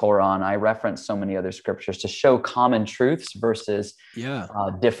the Quran. I reference so many other scriptures to show common truths versus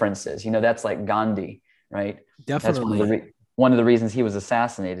differences. That's like Gandhi, right? Definitely. That's one of the reasons he was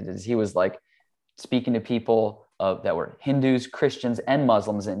assassinated is he was like speaking to people that were Hindus, Christians, and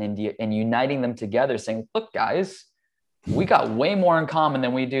Muslims in India and uniting them together saying, look, guys, we got way more in common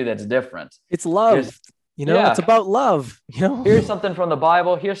than we do that's different. It's love. It's about love, Here's something from the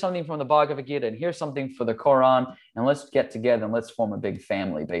Bible. Here's something from the Bhagavad Gita, and here's something for the Quran. And let's get together and let's form a big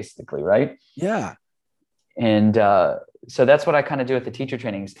family, basically, right? Yeah. And so that's what I kind of do at the teacher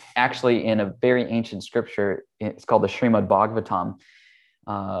trainings. Actually, in a very ancient scripture, it's called the Srimad Bhagavatam.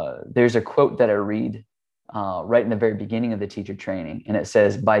 There's a quote that I read right in the very beginning of the teacher training. And it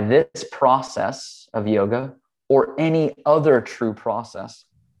says, by this process of yoga or any other true process,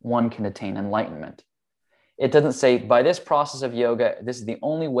 one can attain enlightenment. It doesn't say by this process of yoga, this is the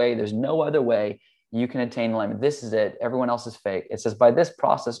only way, there's no other way you can attain enlightenment. This is it. Everyone else is fake. It says by this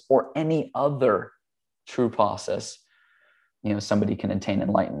process or any other true process, somebody can attain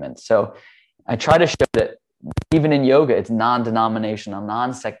enlightenment. So I try to show that even in yoga, it's non-denominational,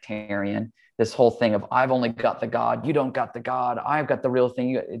 non-sectarian. This whole thing of I've only got the God, you don't got the God, I've got the real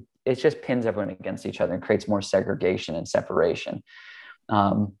thing. It just pins everyone against each other and creates more segregation and separation.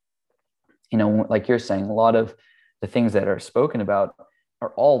 Like you're saying, a lot of the things that are spoken about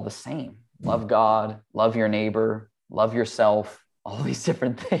are all the same. Love God, love your neighbor, love yourself, all these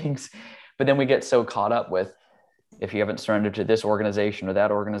different things. But then we get so caught up with, if you haven't surrendered to this organization or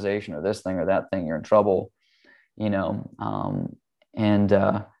that organization or this thing or that thing, you're in trouble,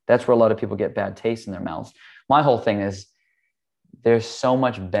 that's where a lot of people get bad taste in their mouths. My whole thing is there's so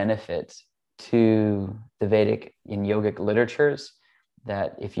much benefit to the Vedic and yogic literatures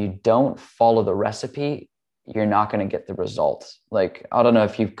that if you don't follow the recipe, you're not going to get the results. Like, I don't know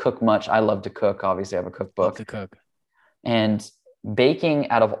if you cook much. I love to cook. Obviously, I have a cookbook. Love to cook. And baking,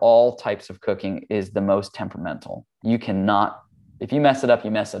 out of all types of cooking, is the most temperamental. You cannot, if you mess it up, you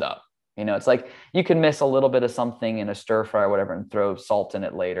mess it up. It's like you can miss a little bit of something in a stir fry or whatever and throw salt in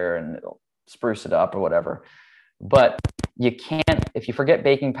it later and it'll spruce it up or whatever. But you can't, if you forget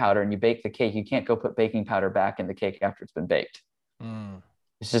baking powder and you bake the cake, you can't go put baking powder back in the cake after it's been baked.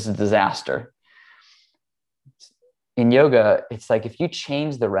 It's just a disaster. In yoga, it's like if you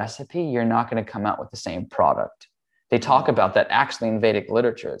change the recipe, you're not going to come out with the same product. They talk about that actually in Vedic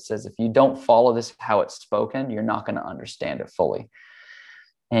literature. It says if you don't follow this how it's spoken, you're not going to understand it fully.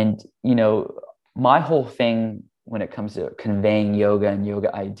 And, my whole thing when it comes to conveying yoga and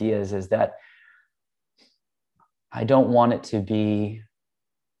yoga ideas is that I don't want it to be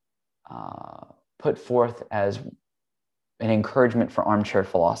put forth as an encouragement for armchair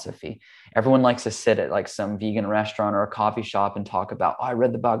philosophy. Everyone likes to sit at like some vegan restaurant or a coffee shop and talk about, I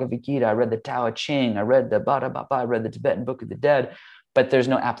read the Bhagavad Gita, I read the Tao Te Ching, I read the Bada Baba, I read the Tibetan Book of the Dead, but there's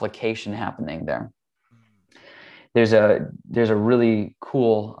no application happening there. There's a really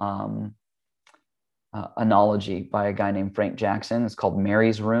cool analogy by a guy named Frank Jackson. It's called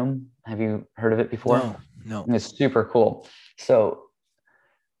Mary's Room. Have you heard of it before? No. It's super cool. So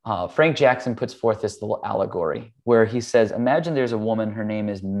Frank Jackson puts forth this little allegory where he says, imagine there's a woman, her name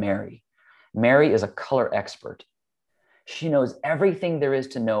is Mary. Mary is a color expert. She knows everything there is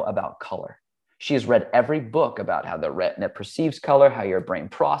to know about color. She has read every book about how the retina perceives color, how your brain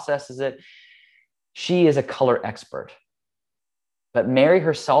processes it. She is a color expert. But Mary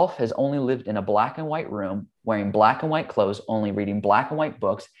herself has only lived in a black and white room, wearing black and white clothes, only reading black and white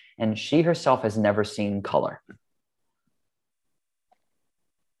books, and she herself has never seen color.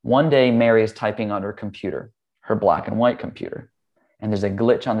 One day, Mary is typing on her computer, her black and white computer, and there's a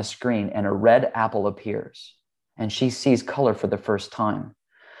glitch on the screen and a red apple appears, and she sees color for the first time.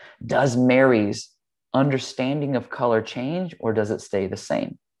 Does Mary's understanding of color change, or does it stay the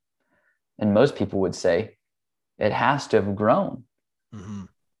same? And most people would say it has to have grown,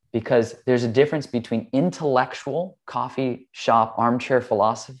 because there's a difference between intellectual coffee shop armchair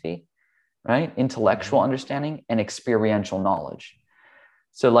philosophy, right? Intellectual understanding and experiential knowledge.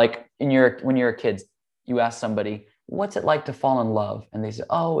 So like when you're a kid, you ask somebody, what's it like to fall in love? And they say,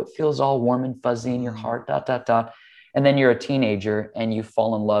 oh, it feels all warm and fuzzy in your heart, ... And then you're a teenager and you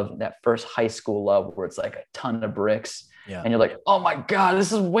fall in love, that first high school love where it's like a ton of bricks. Yeah. And you're like, oh my God,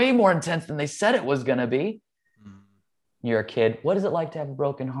 this is way more intense than they said it was going to be. You're a kid. What is it like to have a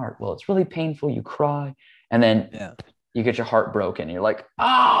broken heart? Well, it's really painful. You cry. And then you get your heart broken. You're like,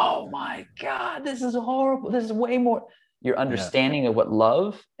 oh my God, this is horrible. This is way more. Your understanding of what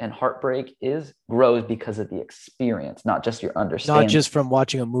love and heartbreak is grows because of the experience, not just your understanding. Not just from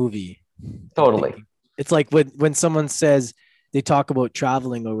watching a movie. Totally. It's like when someone says they talk about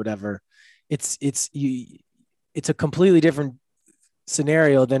traveling or whatever, it's a completely different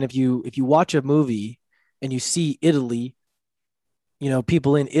scenario than if you watch a movie and you see Italy,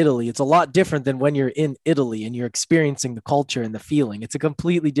 people in Italy. It's a lot different than when you're in Italy and you're experiencing the culture and the feeling. It's a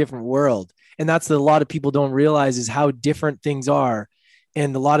completely different world. And that's what a lot of people don't realize is how different things are.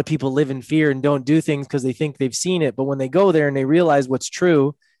 And a lot of people live in fear and don't do things because they think they've seen it. But when they go there and they realize what's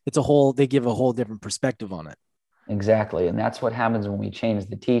true they give a whole different perspective on it. Exactly. And that's what happens when we change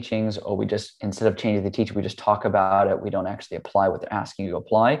the teachings, or we just, instead of changing the teaching, we just talk about it. We don't actually apply what they're asking you to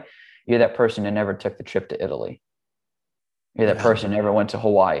apply. You're that person who never took the trip to Italy. You're that person who never went to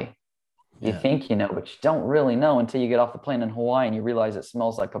Hawaii. You think you know, but you don't really know until you get off the plane in Hawaii and you realize it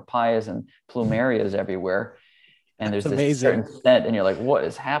smells like papayas and plumerias everywhere. And there's this certain scent, and you're like, what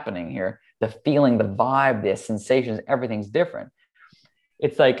is happening here? The feeling, the vibe, the sensations, everything's different.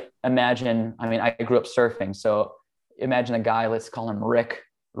 It's like, imagine, I mean, I grew up surfing. So imagine a guy, let's call him Rick.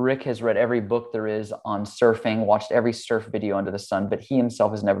 Rick has read every book there is on surfing, watched every surf video under the sun, but he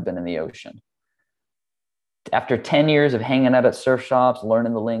himself has never been in the ocean. After 10 years of hanging out at surf shops,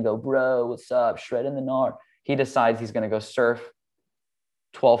 learning the lingo, bro, what's up, shredding the gnar, he decides he's going to go surf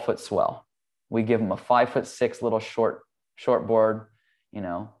 12-foot swell. We give him a 5'6" little short board,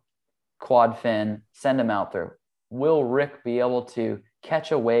 quad fin, send him out there. Will Rick be able to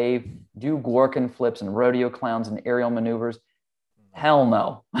catch a wave, do Gorkin flips and rodeo clowns and aerial maneuvers? Hell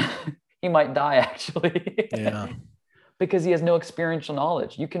no. He might die, actually. Yeah. Because he has no experiential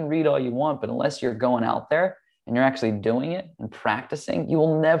knowledge. You can read all you want, but unless you're going out there and you're actually doing it and practicing, you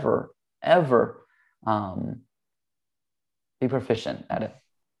will never, ever be proficient at it.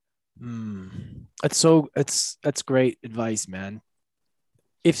 That's great advice, man.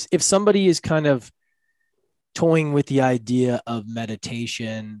 If somebody is kind of toying with the idea of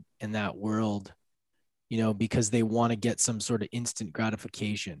meditation in that world, because they want to get some sort of instant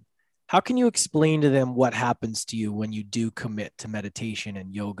gratification, how can you explain to them what happens to you when you do commit to meditation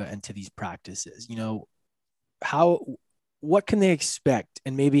and yoga and to these practices? What can they expect?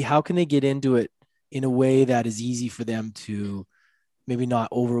 And maybe how can they get into it in a way that is easy for them to maybe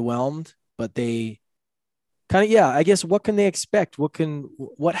not overwhelmed, but they kind of, I guess, what can they expect?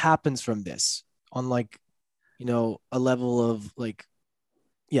 What happens from this on a level of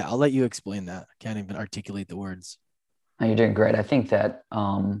I'll let you explain that. I can't even articulate the words. No, you're doing great. I think that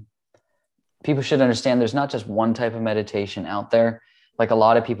people should understand there's not just one type of meditation out there. Like a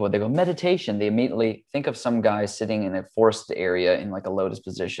lot of people, they go meditation, they immediately think of some guy sitting in a forested area in like a lotus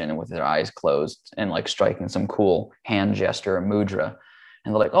position and with their eyes closed and like striking some cool hand gesture or mudra.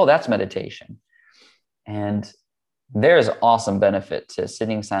 And they're like, oh, that's meditation. And there's awesome benefit to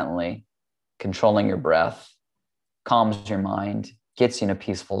sitting silently, controlling your breath, calms your mind, gets you in a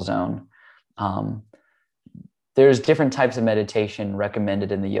peaceful zone. There's different types of meditation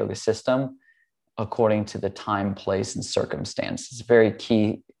recommended in the yoga system according to the time, place, and circumstance. It's very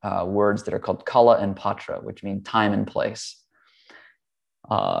key words that are called kala and patra, which mean time and place.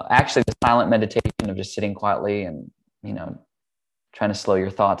 Actually, the silent meditation of just sitting quietly and, trying to slow your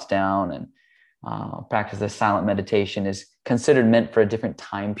thoughts down and practice this silent meditation is considered meant for a different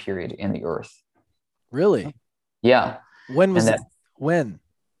time period in the earth. Really? Yeah. When was that? When?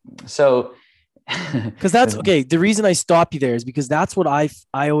 So, because that's okay. The reason I stop you there is because that's what I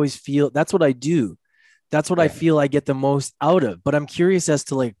always feel. That's what I do. That's what I feel I get the most out of. But I'm curious as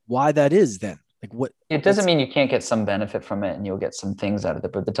to why that is then. What? It doesn't mean you can't get some benefit from it and you'll get some things out of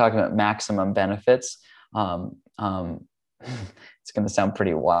it, but they're talking about maximum benefits. It's going to sound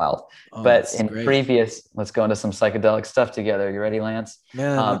pretty wild, but in previous, let's go into some psychedelic stuff together. You ready, Lance?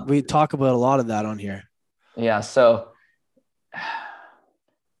 Man, we talk about a lot of that on here. Yeah. So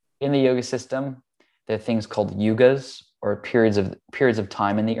in the yoga system, there are things called yugas, or periods of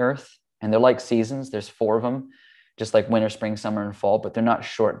time in the earth. And they're like seasons. There's 4 of them, just like winter, spring, summer, and fall, but they're not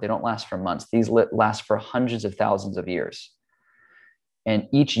short. They don't last for months. These last for hundreds of thousands of years. And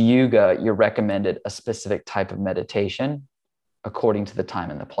each yuga, you're recommended a specific type of meditation according to the time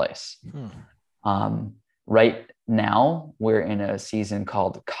and the place. Right now, we're in a season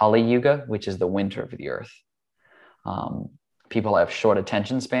called Kali Yuga, which is the winter of the earth. People have short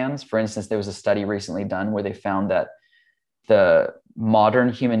attention spans. For instance, there was a study recently done where they found that the modern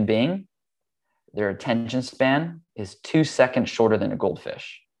human being, their attention span is 2 seconds shorter than a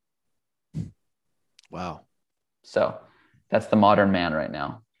goldfish. Wow. So that's the modern man right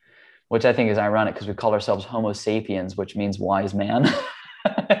now, which I think is ironic because we call ourselves Homo sapiens, which means wise man.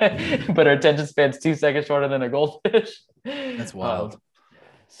 But our attention span is 2 seconds shorter than a goldfish. That's wild.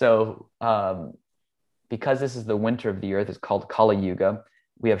 Because this is the winter of the earth, it's called Kali Yuga.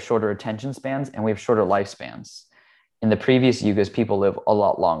 We have shorter attention spans and we have shorter lifespans. In the previous yugas, people live a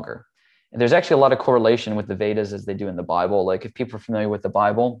lot longer. And there's actually a lot of correlation with the Vedas as they do in the Bible. Like if people are familiar with the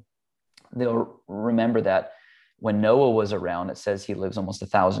Bible, they'll remember that when Noah was around, it says he lives almost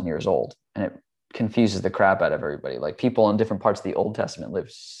 1,000 years old. And it confuses the crap out of everybody. Like people in different parts of the Old Testament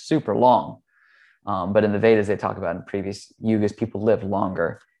live super long. But in the Vedas, they talk about in previous yugas, people live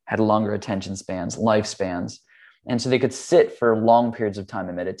longer, had longer attention spans, lifespans. And so they could sit for long periods of time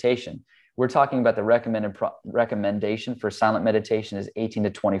in meditation. We're talking about the recommendation for silent meditation is 18 to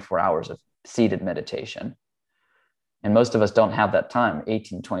 24 hours of seated meditation. And most of us don't have that time,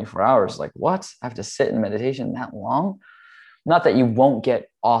 18 to 24 hours. Like, what? I have to sit in meditation that long? Not that you won't get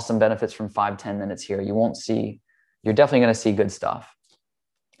awesome benefits from 5-10 minutes here. You're definitely going to see good stuff.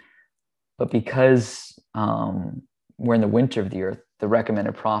 But because we're in the winter of the earth, the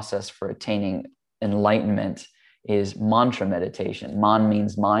recommended process for attaining enlightenment is mantra meditation. Man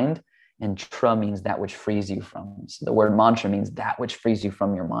means mind, and tra means that which frees you from. So the word mantra means that which frees you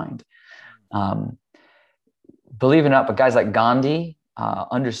from your mind. Believe it or not, but guys like Gandhi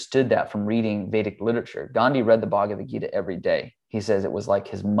understood that from reading Vedic literature. Gandhi read the Bhagavad Gita every day. He says it was like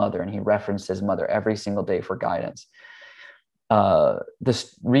his mother, and he referenced his mother every single day for guidance. The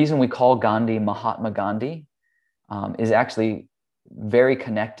reason we call Gandhi Mahatma Gandhi is actually very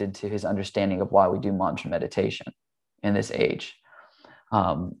connected to his understanding of why we do mantra meditation in this age.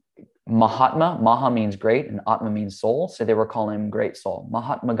 Mahatma, Maha means great, and Atma means soul. So they were calling him great soul,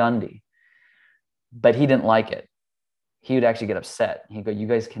 Mahatma Gandhi. But he didn't like it. He would actually get upset. He'd go, you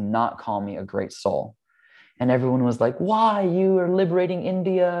guys cannot call me a great soul. And everyone was like, why? You are liberating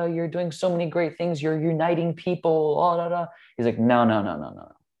India. You're doing so many great things. You're uniting people. Oh, da, da. He's like,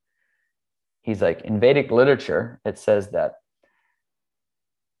 no. He's like, in Vedic literature, it says that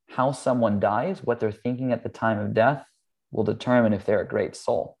how someone dies, what they're thinking at the time of death, will determine if they're a great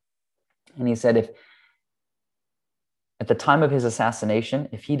soul. And he said, if at the time of his assassination,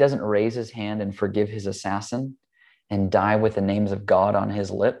 if he doesn't raise his hand and forgive his assassin and die with the names of God on his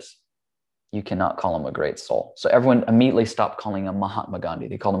lips, you cannot call him a great soul. So everyone immediately stopped calling him Mahatma Gandhi.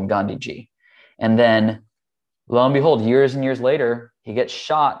 They called him Gandhiji. And then, lo and behold, years and years later, he gets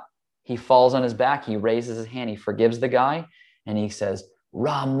shot. He falls on his back. He raises his hand. He forgives the guy. And he says,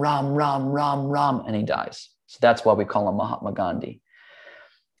 Ram, Ram, Ram, Ram, Ram. And he dies. So that's why we call him Mahatma Gandhi.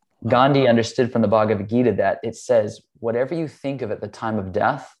 Gandhi understood from the Bhagavad Gita that it says, whatever you think of at the time of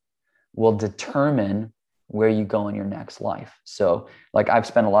death will determine where you go in your next life. So like I've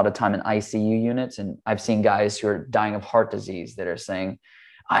spent a lot of time in ICU units, and I've seen guys who are dying of heart disease that are saying,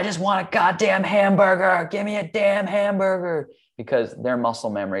 I just want a goddamn hamburger. Give me a damn hamburger. Because their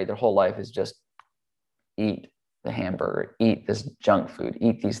muscle memory, their whole life is just eat the hamburger, eat this junk food,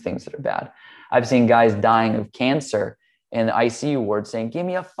 eat these things that are bad. I've seen guys dying of cancer in the ICU ward saying, give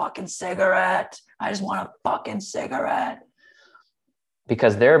me a fucking cigarette. I just want a fucking cigarette.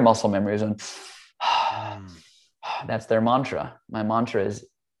 Because their muscle memory is on, that's their mantra. My mantra is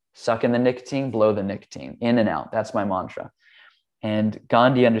suck in the nicotine, blow the nicotine, in and out. That's my mantra. And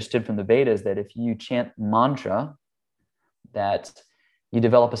Gandhi understood from the Vedas that if you chant mantra, that you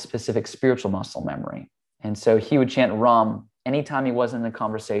develop a specific spiritual muscle memory. And so he would chant Ram anytime he wasn't in a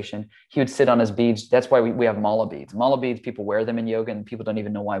conversation. He would sit on his beads. That's why we have mala beads. Mala beads, people wear them in yoga, and people don't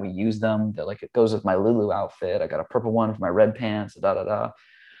even know why we use them. They're like, it goes with my Lulu outfit. I got a purple one for my red pants,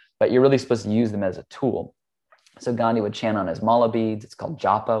 But you're really supposed to use them as a tool. So Gandhi would chant on his mala beads. It's called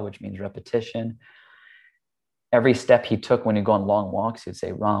japa, which means repetition. Every step he took when he'd go on long walks, he'd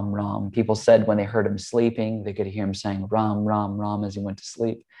say Ram, Ram. People said when they heard him sleeping, they could hear him saying Ram, Ram, Ram as he went to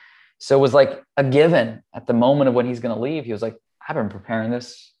sleep. So it was like a given at the moment of when he's going to leave. He was like, I've been preparing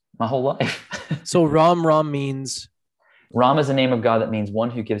this my whole life. So Ram, Ram means? Ram is a name of God that means one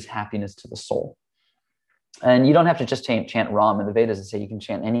who gives happiness to the soul. And you don't have to just chant Ram. In the Vedas, it say you can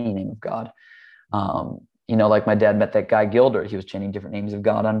chant any name of God. Like my dad met that guy Gilder. He was chanting different names of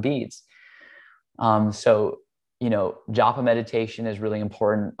God on beads. Japa meditation is really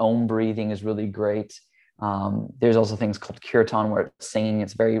important. Om breathing is really great. There's also things called kirtan where it's singing.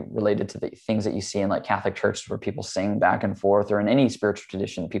 It's very related to the things that you see in like Catholic churches where people sing back and forth, or in any spiritual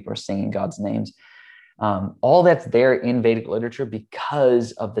tradition, people are singing God's names. All that's there in Vedic literature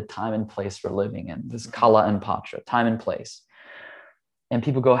because of the time and place we're living in, this Kala and Patra, time and place. And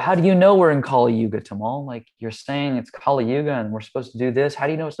people go, how do you know we're in Kali Yuga, Tamal? Like you're saying it's Kali Yuga and we're supposed to do this. How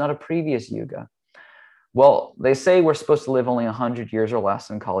do you know it's not a previous Yuga? Well, they say we're supposed to live only 100 years or less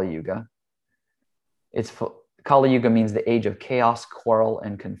in Kali Yuga. Kali Yuga means the age of chaos, quarrel,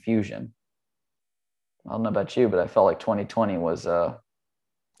 and confusion. I don't know about you, but I felt like 2020 was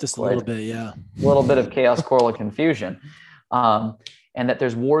just a little bit, yeah. A little bit of chaos, quarrel, and confusion. And that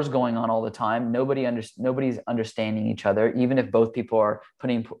there's wars going on all the time. Nobody's understanding each other. Even if both people are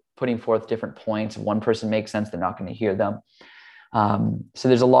putting forth different points, if one person makes sense, they're not going to hear them. So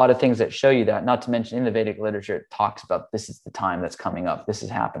there's a lot of things that show you that, not to mention in the Vedic literature, it talks about this is the time that's coming up. This is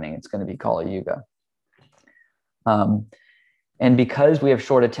happening. It's going to be Kali Yuga. And because we have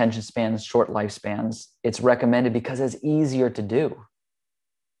short attention spans, short lifespans, it's recommended because it's easier to do.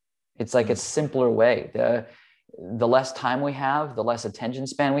 It's like a simpler way. the less time we have, the less attention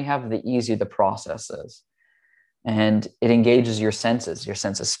span we have, the easier the process is. And it engages your senses, your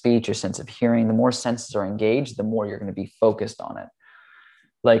sense of speech, your sense of hearing. The more senses are engaged, the more you're going to be focused on it.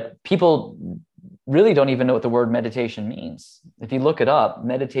 Like, people really don't even know what the word meditation means. If you look it up,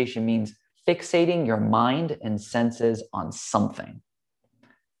 meditation means fixating your mind and senses on something.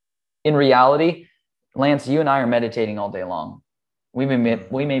 In reality, Lance, you and I are meditating all day long. We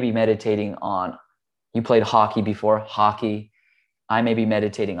may be meditating on, you played hockey before, hockey. I may be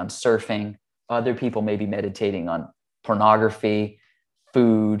meditating on surfing. Other people may be meditating on pornography,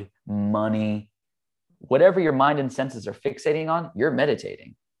 food, money. Whatever your mind and senses are fixating on, you're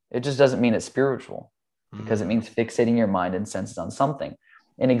meditating. It just doesn't mean it's spiritual, because it means fixating your mind and senses on something.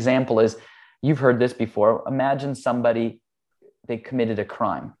 An example is, you've heard this before. Imagine somebody, they committed a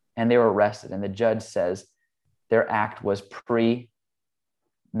crime and they were arrested, and the judge says their act was premeditated.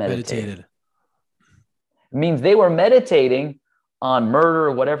 It means they were meditating on murder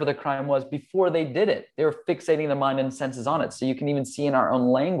or whatever the crime was before they did it. They were fixating their mind and senses on it. So you can even see in our own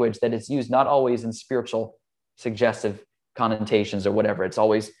language that it's used not always in spiritual suggestive connotations or whatever. It's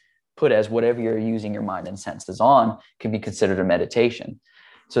always put as whatever you're using your mind and senses on can be considered a meditation.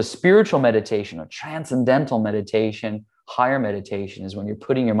 So spiritual meditation or transcendental meditation, higher meditation, is when you're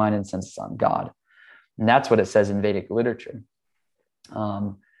putting your mind and senses on God. And that's what it says in Vedic literature.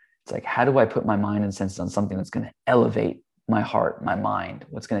 It's like, how do I put my mind and senses on something that's going to elevate my heart, my mind,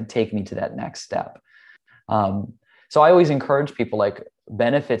 what's going to take me to that next step? So I always encourage people, like,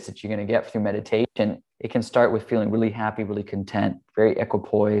 benefits that you're going to get through meditation. It can start with feeling really happy, really content, very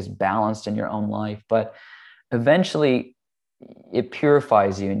equipoised, balanced in your own life. But eventually it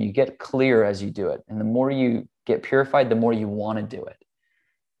purifies you and you get clear as you do it. And the more you get purified, the more you want to do it.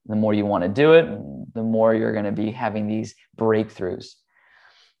 The more you want to do it, the more you're going to be having these breakthroughs.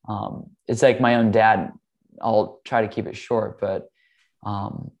 It's like my own dad. I'll try to keep it short, but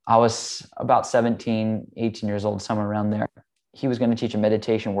I was about 17, 18 years old, somewhere around there. He was going to teach a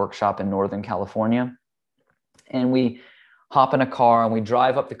meditation workshop in Northern California. And we hop in a car and we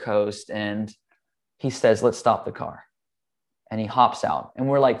drive up the coast, and he says, let's stop the car. And he hops out, and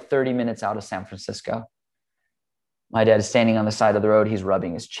we're like 30 minutes out of San Francisco. My dad is standing on the side of the road. He's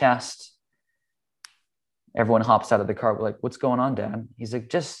rubbing his chest. Everyone hops out of the car. We're like, what's going on, Dad? He's like,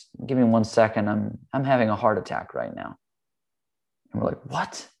 just give me 1 second. I'm having a heart attack right now. And we're like,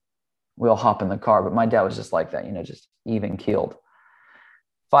 what? We all hop in the car, but my dad was just like that, just even keeled.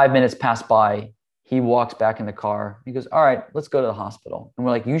 5 minutes pass by. He walks back in the car. He goes, all right, let's go to the hospital. And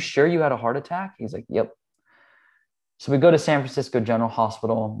we're like, you sure you had a heart attack? He's like, yep. So we go to San Francisco General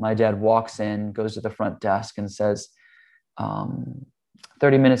Hospital. My dad walks in, goes to the front desk and says,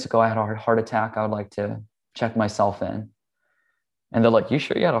 30 minutes ago, I had a heart attack. I would like to check myself in. And they're like, you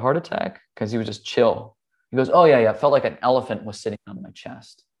sure you had a heart attack? Because he was just chill. He goes, oh, yeah. It felt like an elephant was sitting on my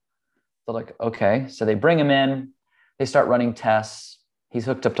chest. They're like, okay. So they bring him in. They start running tests. He's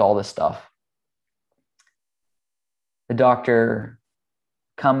hooked up to all this stuff. The doctor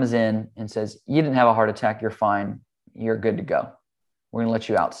comes in and says, you didn't have a heart attack. You're fine. You're good to go. We're going to let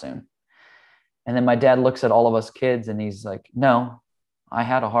you out soon. And then my dad looks at all of us kids and he's like, no, I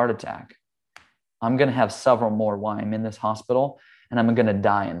had a heart attack. I'm going to have several more while I'm in this hospital, and I'm going to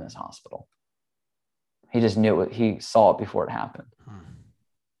die in this hospital. He just knew it. He saw it before it happened.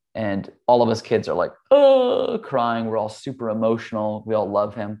 And all of us kids are like, oh, crying. We're all super emotional. We all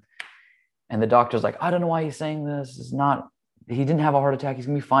love him. And the doctor's like, I don't know why he's saying this. He didn't have a heart attack. He's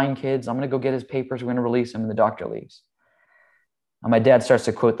going to be fine, kids. I'm going to go get his papers. We're going to release him. And the doctor leaves. And my dad starts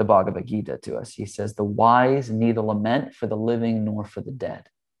to quote the Bhagavad Gita to us. He says, the wise neither lament for the living nor for the dead.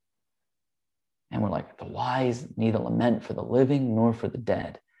 And we're like, the wise neither lament for the living nor for the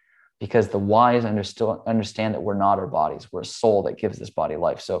dead. Because the wise understand that we're not our bodies. We're a soul that gives this body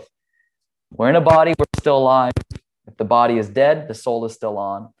life. So if we're in a body, we're still alive. If the body is dead, the soul is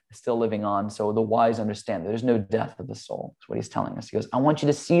still living on. So the wise understand that there's no death of the soul. That's what he's telling us. He goes, I want you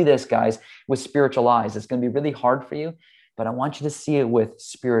to see this, guys, with spiritual eyes. It's going to be really hard for you, but I want you to see it with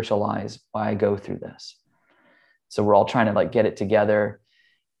spiritual eyes while I go through this. So we're all trying to get it together.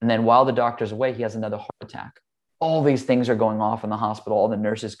 And then while the doctor's away, he has another heart attack. All these things are going off in the hospital. All the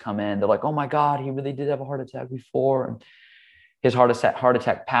nurses come in. They're like, oh my God, he really did have a heart attack before. And his heart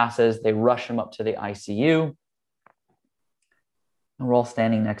attack passes. They rush him up to the ICU. And we're all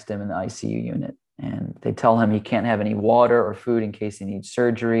standing next to him in the ICU unit. And they tell him he can't have any water or food in case he needs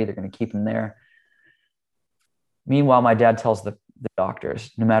surgery. They're going to keep him there. Meanwhile, my dad tells the doctors,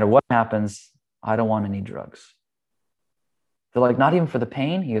 no matter what happens, I don't want any drugs. They're like, not even for the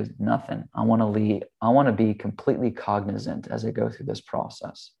pain? He goes, nothing. I want to be completely cognizant as I go through this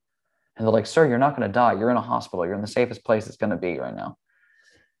process. And they're like, sir, you're not going to die. You're in a hospital. You're in the safest place it's going to be right now.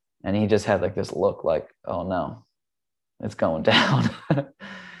 And he just had like this look like, oh no, it's going down.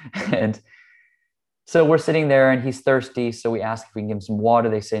 And so we're sitting there and he's thirsty. So we ask if we can give him some water.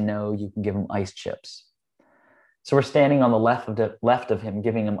 They say, no, you can give him ice chips. So we're standing on the left of him,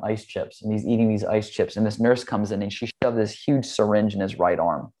 giving him ice chips, and he's eating these ice chips. And this nurse comes in and she shoved this huge syringe in his right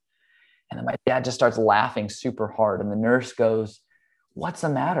arm. And then my dad just starts laughing super hard. And the nurse goes, what's the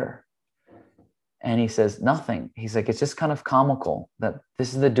matter? And he says, nothing. He's like, it's just kind of comical that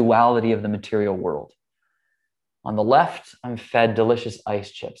this is the duality of the material world. On the left, I'm fed delicious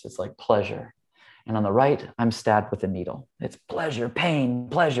ice chips. It's like pleasure. And on the right, I'm stabbed with a needle. It's pleasure, pain,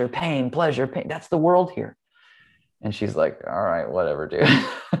 pleasure, pain, pleasure, pain. That's the world here. And she's like, all right, whatever, dude.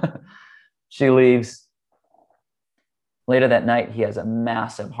 She leaves. Later that night, he has a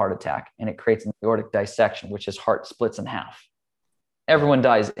massive heart attack and it creates an aortic dissection, which his heart splits in half. Everyone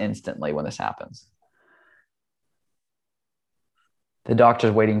dies instantly when this happens. The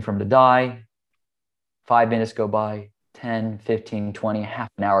doctor's waiting for him to die. 5 minutes go by, 10, 15, 20, half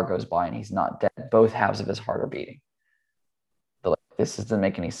an hour goes by and he's not dead. Both halves of his heart are beating. They're like, this doesn't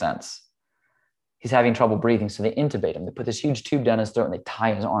make any sense. He's having trouble breathing, so they intubate him. They put this huge tube down his throat and they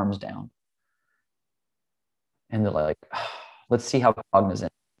tie his arms down. And they're like, oh, let's see how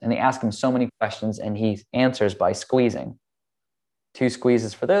cognizant. And they ask him so many questions and he answers by squeezing. 2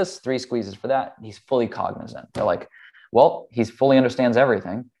 squeezes for this, 3 squeezes for that. He's fully cognizant. They're like, well, he fully understands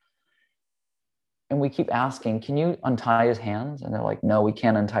everything. And we keep asking, can you untie his hands? And they're like, no, we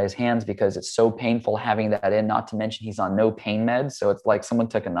can't untie his hands because it's so painful having that in, not to mention he's on no pain meds. So it's like someone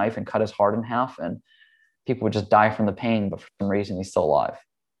took a knife and cut his heart in half and people would just die from the pain, but for some reason he's still alive.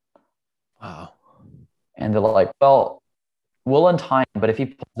 Wow. And they're like, well, we'll untie him, but if he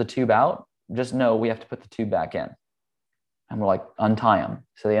pulls the tube out, just know we have to put the tube back in. And we're like, untie him.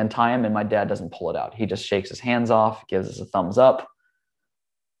 So they untie him and my dad doesn't pull it out. He just shakes his hands off, gives us a thumbs up.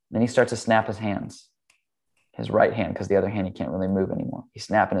 Then he starts to snap his hands, his right hand, because the other hand he can't really move anymore. He's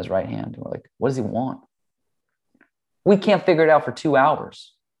snapping his right hand. And we're like, what does he want? We can't figure it out for 2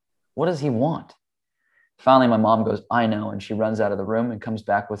 hours. What does he want? Finally, my mom goes, I know. And she runs out of the room and comes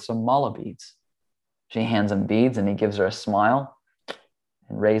back with some mala beads. She hands him beads and he gives her a smile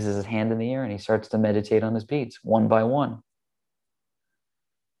and raises his hand in the air and he starts to meditate on his beads one by one.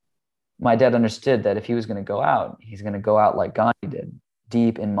 My dad understood that if he was going to go out, he's going to go out like Gandhi did,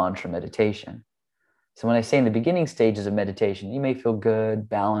 deep in mantra meditation. So when I say in the beginning stages of meditation, you may feel good,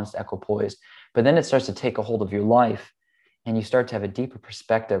 balanced, equipoised, but then it starts to take a hold of your life and you start to have a deeper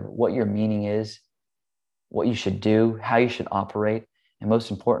perspective of what your meaning is, what you should do, how you should operate, and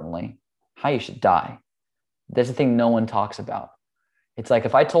most importantly, how you should die. That's the thing no one talks about. It's like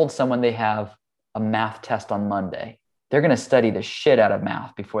if I told someone they have a math test on Monday, they're going to study the shit out of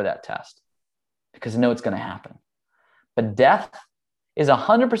math before that test because they know it's going to happen. But death is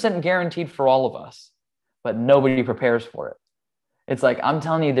 100% guaranteed for all of us, but nobody prepares for it. It's like, I'm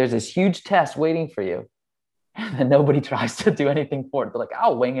telling you, there's this huge test waiting for you, and then nobody tries to do anything for it. They're like,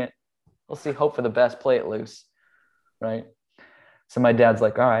 I'll wing it. We'll see, hope for the best, play it loose, right? So my dad's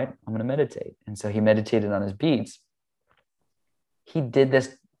like, all right, I'm going to meditate. And so he meditated on his beads. He did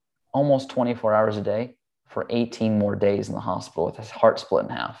this almost 24 hours a day for 18 more days in the hospital with his heart split in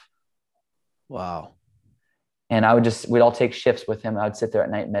half. Wow. And we'd all take shifts with him. I would sit there at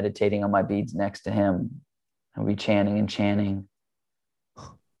night meditating on my beads next to him. I'd be chanting and chanting.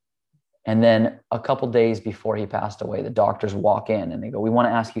 And then a couple days before he passed away, the doctors walk in and they go, we want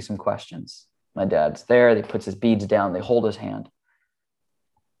to ask you some questions. My dad's there. They puts his beads down. They hold his hand.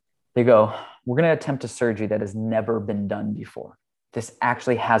 They go, we're going to attempt a surgery that has never been done before. This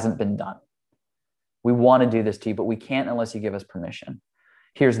actually hasn't been done. We want to do this to you, but we can't unless you give us permission.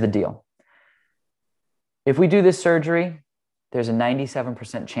 Here's the deal. If we do this surgery, there's a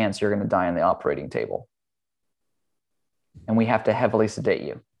 97% chance you're going to die on the operating table. And we have to heavily sedate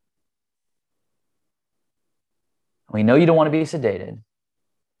you. We know you don't want to be sedated,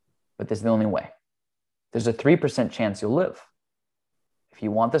 but this is the only way. There's a 3% chance you'll live. If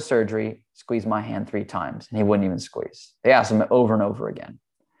you want the surgery, squeeze my hand 3 times. And he wouldn't even squeeze. They asked him over and over again.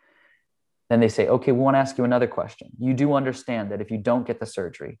 Then they say, okay, we want to ask you another question. You do understand that if you don't get the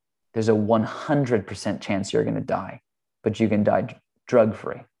surgery, there's a 100% chance you're going to die, but you can die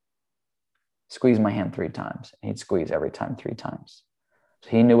drug-free. Squeeze my hand 3 times. And he'd squeeze every time 3 times. So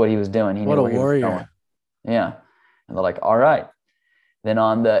he knew what he was doing. He What knew a where he was warrior. going. Yeah. And they're like, all right. Then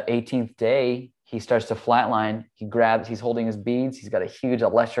on the 18th day, he starts to flatline. He's holding his beads. He's got a huge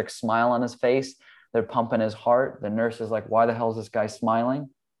electric smile on his face. They're pumping his heart. The nurse is like, why the hell is this guy smiling?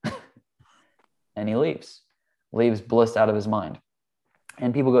 And he leaves blissed out of his mind.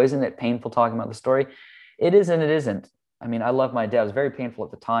 And people go, isn't it painful talking about the story? It is and it isn't. I mean, I love my dad. It was very painful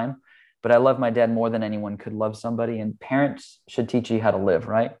at the time, but I love my dad more than anyone could love somebody. And parents should teach you how to live,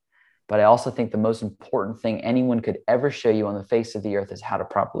 right? But I also think the most important thing anyone could ever show you on the face of the earth is how to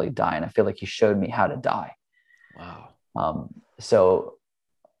properly die. And I feel like he showed me how to die. Wow. So,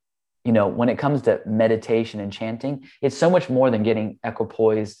 when it comes to meditation and chanting, it's so much more than getting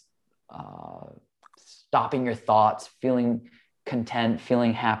equipoised, stopping your thoughts, feeling content,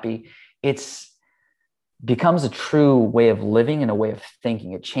 feeling happy. It's becomes a true way of living and a way of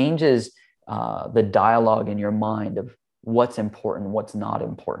thinking. It changes the dialogue in your mind of what's important, what's not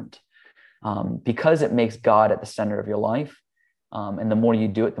important. Because it makes God at the center of your life. And the more you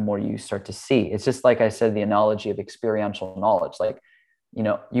do it, the more you start to see. It's just like I said, the analogy of experiential knowledge. Like,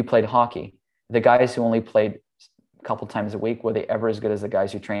 you played hockey. The guys who only played a couple times a week, were they ever as good as the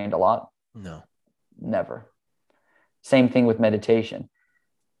guys who trained a lot? No. Never. Same thing with meditation.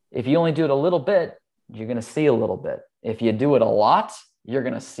 If you only do it a little bit, you're going to see a little bit. If you do it a lot, you're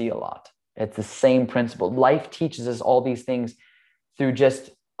going to see a lot. It's the same principle. Life teaches us all these things through just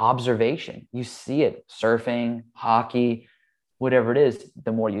observation. You see it, surfing, hockey, whatever it is.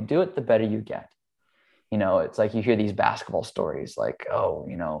 The more you do it, the better you get. It's like you hear these basketball stories like,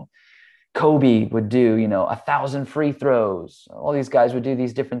 Kobe would do, 1,000 free throws. All these guys would do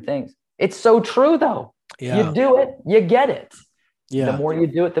these different things. It's so true though. Yeah. You do it, you get it. Yeah. The more you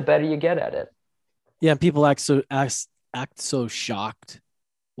do it, the better you get at it. Yeah. And people act so shocked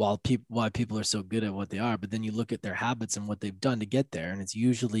why people are so good at what they are. But then you look at their habits and what they've done to get there. And it's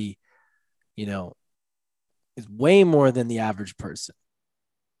usually, it's way more than the average person.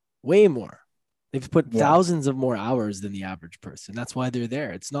 Way more. They've put thousands of more hours than the average person. That's why they're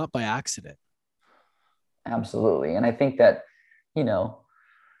there. It's not by accident. Absolutely. And I think that,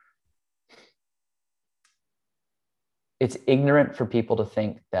 it's ignorant for people to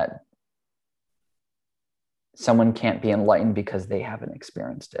think that someone can't be enlightened because they haven't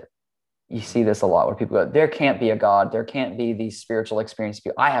experienced it. You see this a lot where people go, there can't be a God. There can't be these spiritual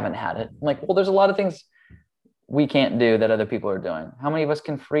experiences. I haven't had it. I'm like, well, there's a lot of things we can't do that other people are doing. How many of us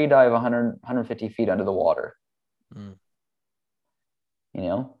can free dive 100, 150 feet under the water?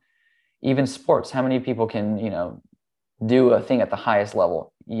 Even sports, how many people can, do a thing at the highest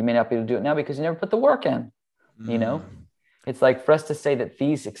level? You may not be able to do it now because you never put the work in, It's like for us to say that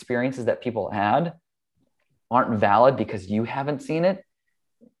these experiences that people had aren't valid because you haven't seen it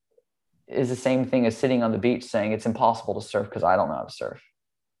is the same thing as sitting on the beach saying it's impossible to surf because I don't know how to surf.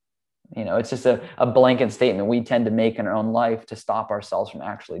 It's just a blanket statement we tend to make in our own life to stop ourselves from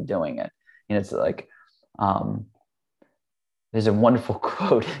actually doing it. It's like, there's a wonderful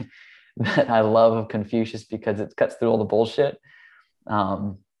quote that I love of Confucius because it cuts through all the bullshit.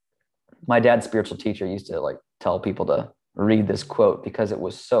 My dad's spiritual teacher used to tell people to read this quote because it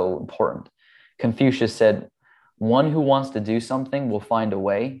was so important. Confucius said, one who wants to do something will find a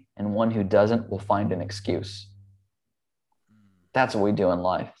way, and one who doesn't will find an excuse. That's what we do in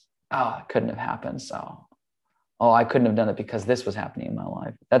life. It couldn't have happened. I couldn't have done it because this was happening in my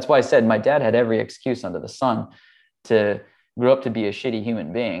life. That's why I said my dad had every excuse under the sun to grow up to be a shitty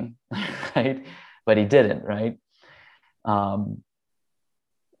human being, right? But he didn't, right?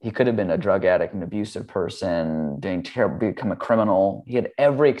 He could have been a drug addict, an abusive person, doing terrible, become a criminal. He had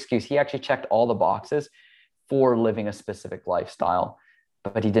every excuse. He actually checked all the boxes for living a specific lifestyle,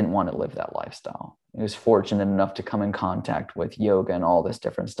 but he didn't want to live that lifestyle. He was fortunate enough to come in contact with yoga and all this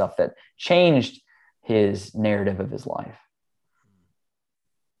different stuff that changed his narrative of his life.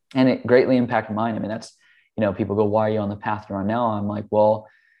 And it greatly impacted mine. I mean, that's, people go, why are you on the path you're on now? I'm like, well,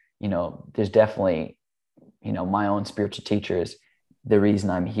 there's definitely, my own spiritual teacher is the reason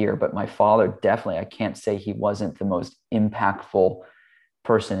I'm here. But my father, definitely, I can't say he wasn't the most impactful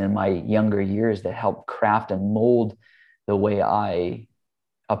person in my younger years that helped craft and mold the way I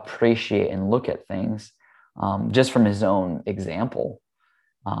appreciate and look at things, just from his own example.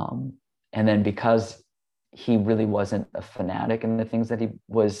 And then because he really wasn't a fanatic in the things that he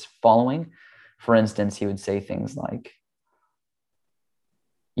was following, for instance, he would say things like,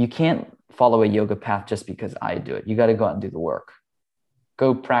 you can't follow a yoga path just because I do it. You got to go out and do the work.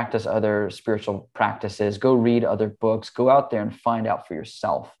 Go practice other spiritual practices. Go read other books. Go out there and find out for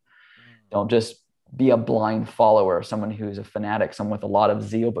yourself. Don't just be a blind follower, someone who's a fanatic, someone with a lot of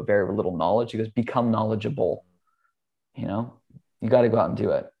zeal but very little knowledge. He goes, become knowledgeable. You got to go out and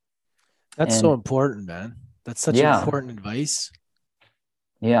do it. That's so important, man. That's such important advice.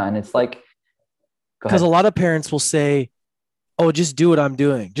 Yeah. And it's like, because a lot of parents will say, oh, just do what I'm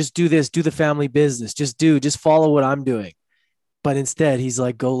doing. Just do this, do the family business. Just follow what I'm doing. But instead he's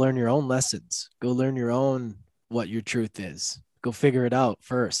like, go learn your own lessons. Go learn your own, what your truth is. Go figure it out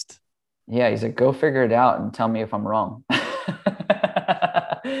first. Yeah, he's like, go figure it out and tell me if I'm wrong.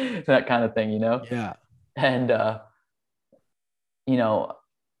 That kind of thing, you know? Yeah. And, you know,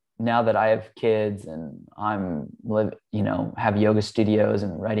 now that I have kids and have yoga studios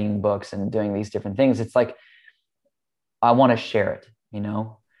and writing books and doing these different things, it's like, I want to share it, you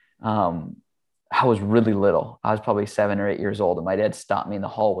know? I was really little. I was probably 7 or 8 years old, and my dad stopped me in the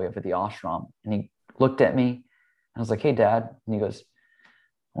hallway of the ashram, and he looked at me, and I was like, hey, Dad. And he goes,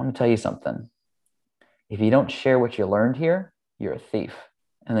 I want to tell you something. If you don't share what you learned here, you're a thief.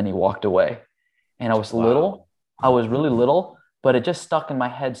 And then he walked away. And I was little. I was really little, but it just stuck in my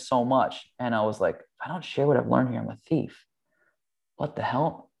head so much. And I was like, if I don't share what I've learned here, I'm a thief. What the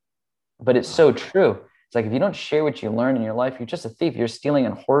hell? But it's so true. It's like, if you don't share what you learn in your life, you're just a thief. You're stealing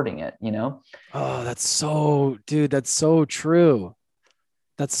and hoarding it, you know? Oh, that's so true.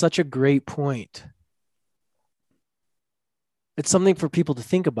 That's such a great point. It's something for people to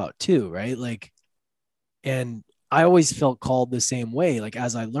think about too, right? Like, and I always felt called the same way. Like,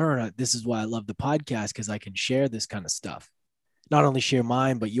 as I learn, this is why I love the podcast, because I can share this kind of stuff. Not only share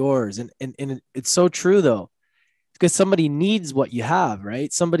mine, but yours. And it's so true though, because somebody needs what you have,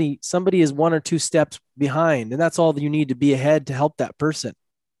 right? Somebody is 1 or 2 steps behind, and that's all you need to be ahead to help that person.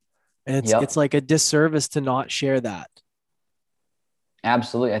 And it's like a disservice to not share that.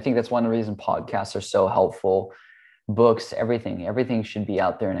 Absolutely. I think that's one of the reasons podcasts are so helpful. Books, everything should be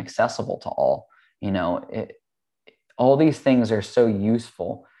out there and accessible to all. You know, all these things are so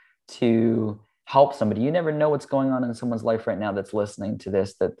useful to help somebody. You never know what's going on in someone's life right now that's listening to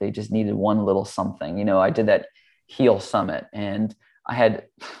this, that they just needed one little something. You know, I did that Heal Summit, and I had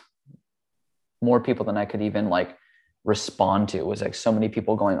more people than I could even like respond to. It was like so many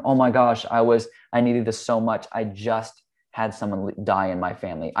people going, oh my gosh, I needed this so much. I just had someone die in my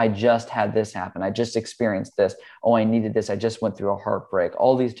family. I just had this happen. I just experienced this. Oh, I needed this. I just went through a heartbreak.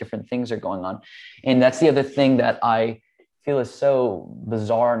 All these different things are going on. And that's the other thing that I feel is so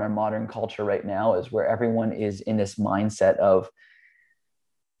bizarre in our modern culture right now, is where everyone is in this mindset of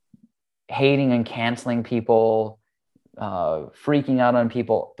hating and canceling people, freaking out on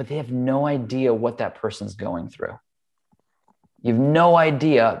people, but they have no idea what that person's going through. You have no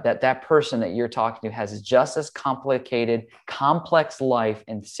idea that that person that you're talking to has just as complicated, complex life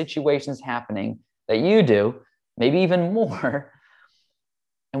and situations happening that you do, maybe even more,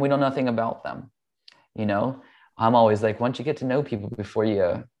 and we know nothing about them. You know, I'm always like, once you get to know people before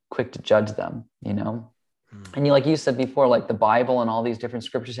you quick to judge them, you know? And like you said before, like the Bible and all these different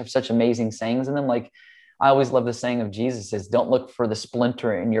scriptures have such amazing sayings in them. Like, I always love the saying of Jesus is, don't look for the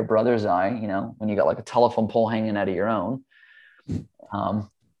splinter in your brother's eye, you know, when you got like a telephone pole hanging out of your own.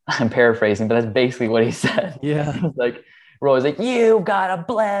 I'm paraphrasing, but that's basically what he said. Yeah. Like, we're always like, you got a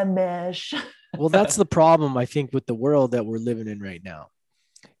blemish. Well, that's the problem, I think, with the world that we're living in right now.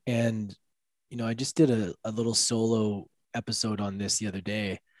 And, you know, I just did a little solo episode on this the other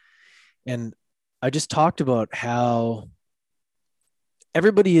day. And I just talked about how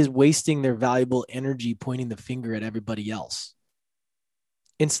everybody is wasting their valuable energy pointing the finger at everybody else,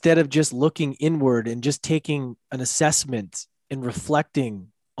 instead of just looking inward and just taking an assessment and reflecting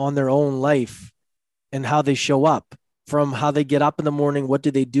on their own life and how they show up, from how they get up in the morning, what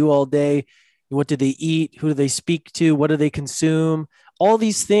do they do all day, what do they eat, who do they speak to, what do they consume, all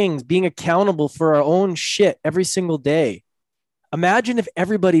these things, being accountable for our own shit every single day. Imagine if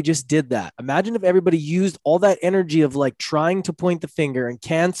everybody just did that. Imagine if everybody used all that energy of like trying to point the finger and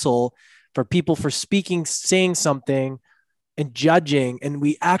cancel for people for speaking, saying something and judging, and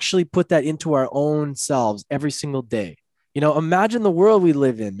we actually put that into our own selves every single day. You know, imagine the world we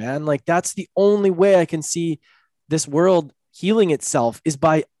live in, man. Like, that's the only way I can see this world healing itself, is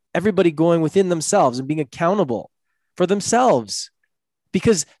by everybody going within themselves and being accountable for themselves.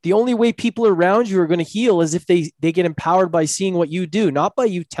 Because the only way people around you are going to heal is if they get empowered by seeing what you do, not by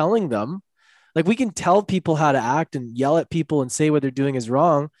you telling them. Like, we can tell people how to act and yell at people and say what they're doing is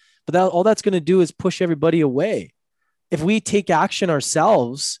wrong, but all that's going to do is push everybody away. If we take action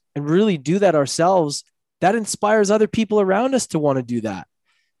ourselves and really do that ourselves, that inspires other people around us to want to do that,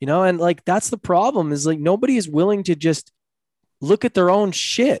 you know? And like, that's the problem, is like, nobody is willing to just look at their own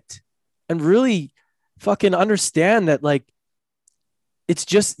shit and really fucking understand that, like, it's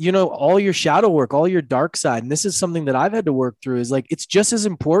just, you know, all your shadow work, all your dark side. And this is something that I've had to work through, is like, it's just as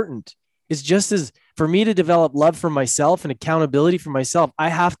important. It's just as, for me to develop love for myself and accountability for myself, I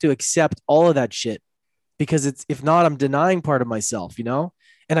have to accept all of that shit, because if not, I'm denying part of myself, you know?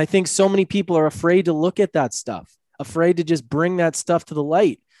 And I think so many people are afraid to look at that stuff, afraid to just bring that stuff to the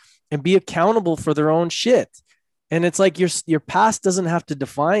light and be accountable for their own shit. And it's like your past doesn't have to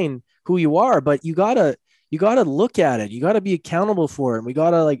define who you are, but you gotta you got to look at it. You got to be accountable for it. And we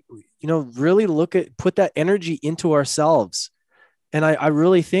got to really put that energy into ourselves. And I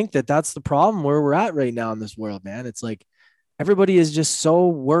really think that that's the problem where we're at right now in this world, man. It's like everybody is just so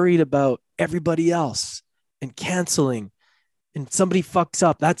worried about everybody else and canceling, and somebody fucks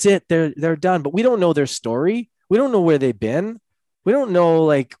up. That's it. They're done. But we don't know their story. We don't know where they've been. We don't know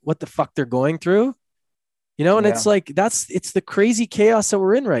like what the fuck they're going through, and it's like, it's the crazy chaos that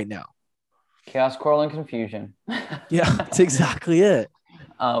we're in right now. Chaos, quarrel, and confusion. Yeah, that's exactly it.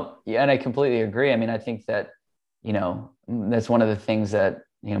 Yeah. And I completely agree. I mean, I think that, that's one of the things that,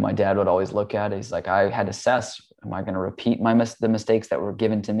 my dad would always look at. He's like, I had to assess, am I going to repeat the mistakes that were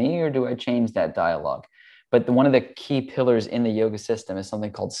given to me, or do I change that dialogue? But one of the key pillars in the yoga system is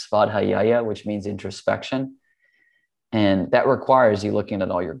something called svadhyaya, which means introspection. And that requires you looking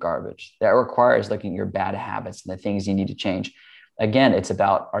at all your garbage. That requires looking at your bad habits and the things you need to change. Again, it's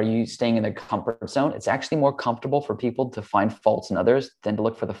about, are you staying in the comfort zone? It's actually more comfortable for people to find faults in others than to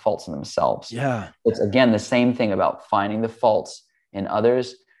look for the faults in themselves. Yeah. It's, again, the same thing about finding the faults in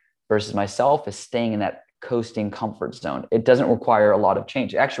others versus myself, is staying in that coasting comfort zone. It doesn't require a lot of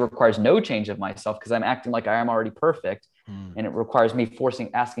change. It actually requires no change of myself, because I'm acting like I am already perfect. And it requires me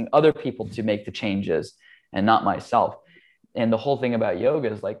asking other people to make the changes and not myself. And the whole thing about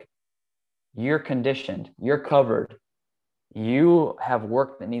yoga is like, you're conditioned, you're covered, you have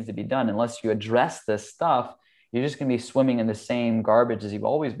work that needs to be done. Unless you address this stuff, you're just going to be swimming in the same garbage as you've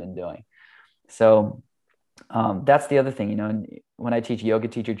always been doing. So that's the other thing, when I teach yoga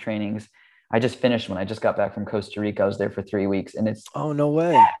teacher trainings, I just finished when I just got back from Costa Rica. I was there for 3 weeks, and it's, oh, no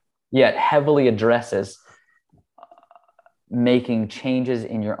way. Yeah, it heavily addresses making changes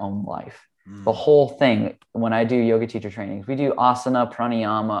in your own life. The whole thing, when I do yoga teacher trainings, we do asana,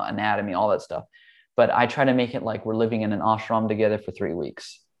 pranayama, anatomy, all that stuff. But I try to make it like we're living in an ashram together for 3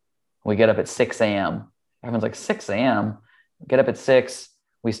 weeks. We get up at 6 a.m. Everyone's like, 6 a.m.? Get up at 6.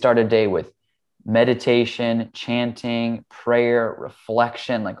 We start a day with meditation, chanting, prayer,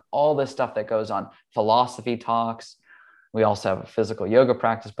 reflection, like all this stuff that goes on, philosophy talks. We also have a physical yoga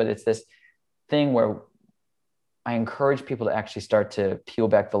practice, but it's this thing where I encourage people to actually start to peel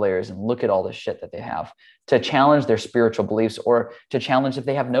back the layers and look at all the shit that they have, to challenge their spiritual beliefs, or to challenge if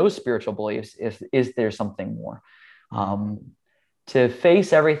they have no spiritual beliefs, is there something more? To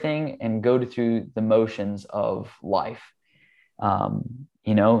face everything and go through the motions of life. And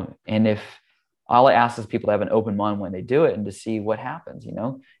if all I ask is people to have an open mind when they do it, and to see what happens.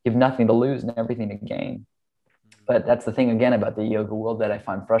 You have nothing to lose and everything to gain. But that's the thing, again, about the yoga world that I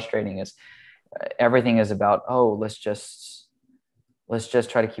find frustrating, is everything is about, oh, let's just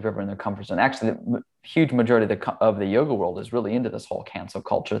try to keep everyone in their comfort zone. Actually, the huge majority of the yoga world is really into this whole cancel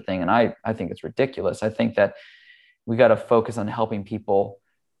culture thing. And I think it's ridiculous. I think that we got to focus on helping people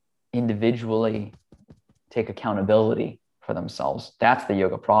individually take accountability for themselves. That's the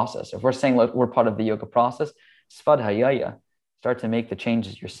yoga process. If we're saying, look, we're part of the yoga process, svadhyaya, start to make the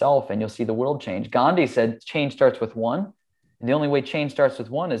changes yourself, and you'll see the world change. Gandhi said change starts with one. And the only way change starts with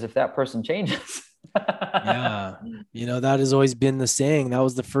one is if that person changes. Yeah. That has always been the saying. That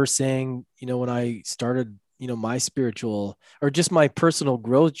was the first saying, when I started, my spiritual, or just my personal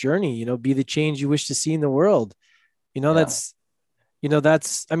growth journey, be the change you wish to see in the world. That's the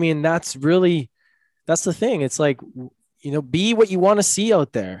thing. It's like, be what you want to see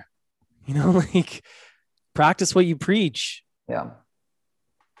out there, like practice what you preach. Yeah.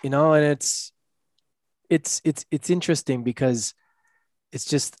 And it's interesting, because it's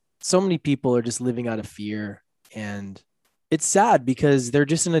just so many people are just living out of fear, and it's sad because they're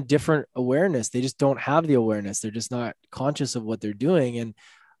just in a different awareness. They just don't have the awareness. They're just not conscious of what they're doing. And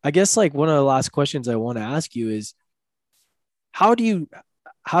I guess like one of the last questions I want to ask you is, how do you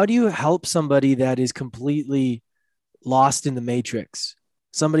help somebody that is completely lost in the matrix?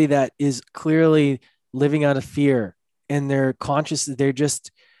 Somebody that is clearly living out of fear, and they're conscious that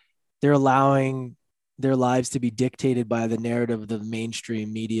they're allowing their lives to be dictated by the narrative of the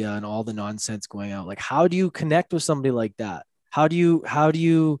mainstream media and all the nonsense going out. Like, how do you connect with somebody like that? How do you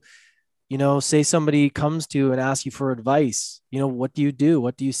say somebody comes to you and asks you for advice? What do you do?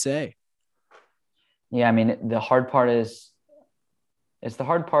 What do you say? Yeah. I mean, the hard part is, it's the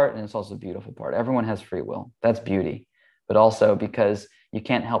hard part, and it's also the beautiful part. Everyone has free will. That's beauty. But also, because you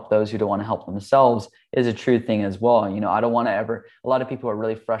can't help those who don't want to help themselves, is a true thing as well. I don't want to a lot of people who are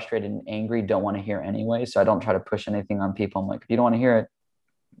really frustrated and angry don't want to hear anyway. So I don't try to push anything on people. I'm like, if you don't want to hear it,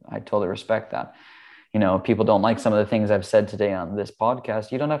 I totally respect that. If people don't like some of the things I've said today on this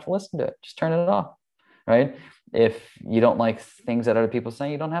podcast, you don't have to listen to it. Just turn it off. Right. If you don't like things that other people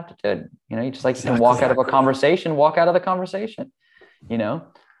say, you don't have to do it. You just like, exactly. You can walk out of a conversation, walk out of the conversation,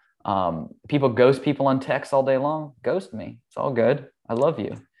 People ghost people on text all day long. Ghost me. It's all good. I love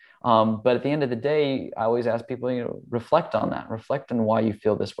you. But at the end of the day, I always ask people, reflect on that. Reflect on why you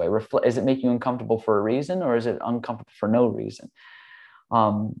feel this way. Is it making you uncomfortable for a reason, or is it uncomfortable for no reason?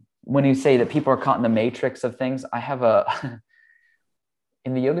 When you say that people are caught in the matrix of things, I have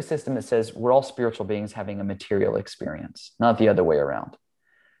in the yoga system, it says we're all spiritual beings having a material experience, not the other way around.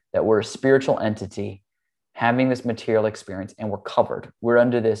 That we're a spiritual entity having this material experience, and we're covered. We're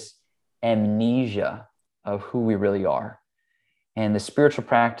under this amnesia of who we really are. And the spiritual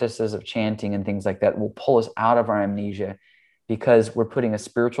practices of chanting and things like that will pull us out of our amnesia, because we're putting a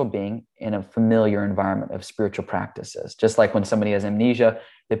spiritual being in a familiar environment of spiritual practices. Just like when somebody has amnesia,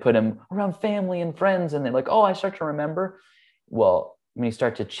 they put him around family and friends, and they're like, oh, I start to remember. Well, when you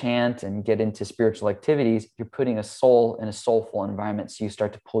start to chant and get into spiritual activities, you're putting a soul in a soulful environment. So you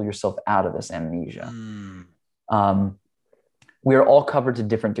start to pull yourself out of this amnesia. We are all covered to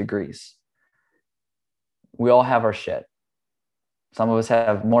different degrees. We all have our shit. Some of us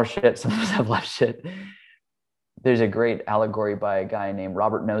have more shit. Some of us have less shit. There's a great allegory by a guy named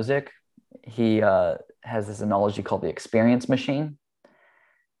Robert Nozick. He has this analogy called the experience machine.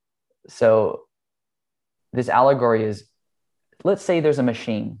 So this allegory is, let's say there's a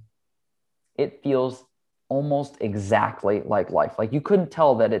machine. It feels almost exactly like life. Like you couldn't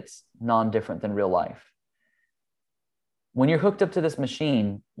tell that it's non-different than real life. When you're hooked up to this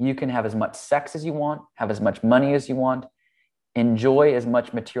machine, you can have as much sex as you want, have as much money as you want, enjoy as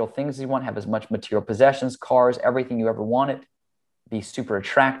much material things as you want, have as much material possessions, cars, everything you ever wanted, be super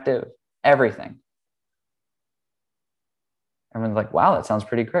attractive, everything. Everyone's like, wow, that sounds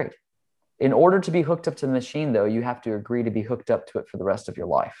pretty great. In order to be hooked up to the machine, though, you have to agree to be hooked up to it for the rest of your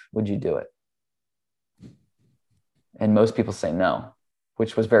life. Would you do it? And most people say no,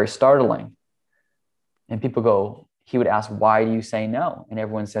 which was very startling. And people go, he would ask, why do you say no? And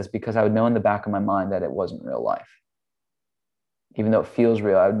everyone says, because I would know in the back of my mind that it wasn't real life. Even though it feels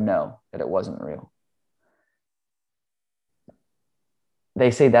real, I would know that it wasn't real.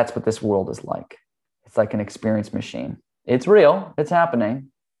 They say that's what this world is like. It's like an experience machine. It's real, it's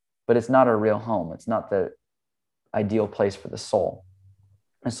happening, but it's not a real home. It's not the ideal place for the soul.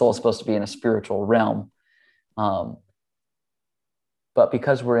 The soul is supposed to be in a spiritual realm. But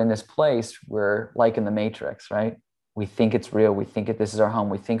because we're in this place, we're like in the Matrix, right? We think it's real. We think this is our home.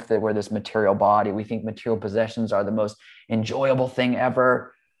 We think that we're this material body. We think material possessions are the most enjoyable thing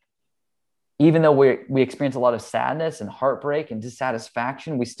ever. Even though we experience a lot of sadness and heartbreak and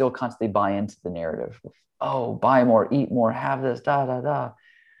dissatisfaction, we still constantly buy into the narrative. Oh, buy more, eat more, have this, da, da, da.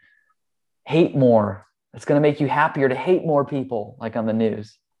 Hate more. It's going to make you happier to hate more people, like on the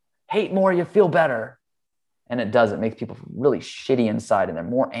news. Hate more, you feel better. And it does. It makes people really shitty inside, and they're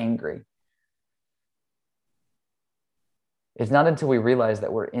more angry. It's not until we realize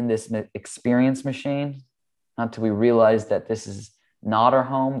that we're in this experience machine, not until we realize that this is not our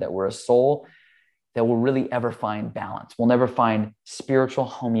home, that we're a soul, that we'll really ever find balance. We'll never find spiritual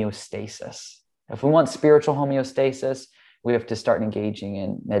homeostasis. If we want spiritual homeostasis, we have to start engaging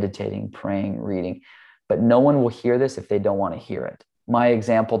in meditating, praying, reading. But no one will hear this if they don't want to hear it. My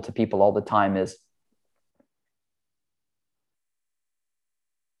example to people all the time is,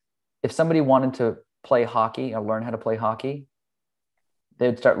 if somebody wanted to play hockey or learn how to play hockey,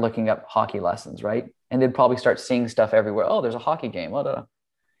 they'd start looking up hockey lessons, right? And they'd probably start seeing stuff everywhere. Oh, there's a hockey game.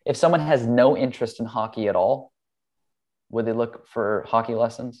 If someone has no interest in hockey at all, would they look for hockey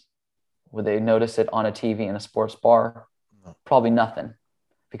lessons? Would they notice it on a TV in a sports bar? No. Probably nothing,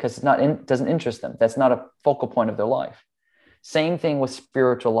 because it doesn't interest them. That's not a focal point of their life. Same thing with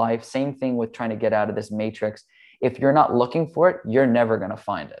spiritual life. Same thing with trying to get out of this matrix. If you're not looking for it, you're never going to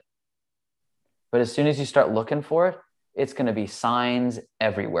find it. But as soon as you start looking for it, it's going to be signs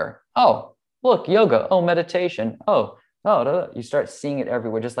everywhere. Oh, look, yoga. Oh, meditation. You start seeing it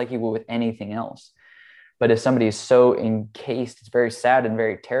everywhere, just like you would with anything else. But if somebody is so encased, it's very sad and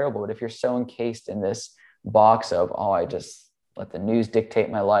very terrible. But if you're so encased in this box of, I just let the news dictate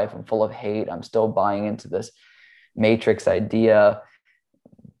my life, I'm full of hate, I'm still buying into this matrix idea,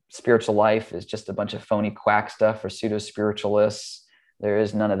 spiritual life is just a bunch of phony quack stuff for pseudo-spiritualists. There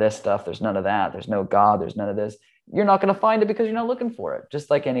is none of this stuff. There's none of that. There's no God. There's none of this. You're not going to find it because you're not looking for it, just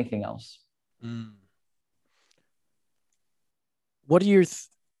like anything else. Mm. What are your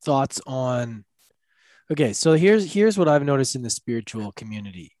thoughts on, okay, so here's what I've noticed in the spiritual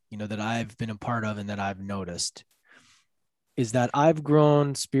community, that I've been a part of and that I've noticed, is that I've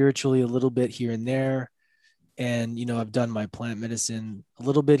grown spiritually a little bit here and there. And, I've done my plant medicine a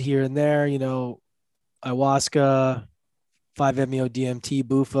little bit here and there, ayahuasca, 5-MeO DMT,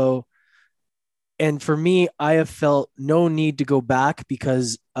 Bufo. And for me, I have felt no need to go back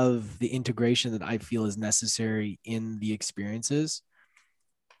because of the integration that I feel is necessary in the experiences.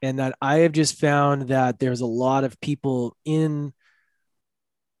 And that I have just found that there's a lot of people in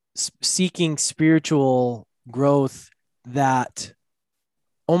seeking spiritual growth that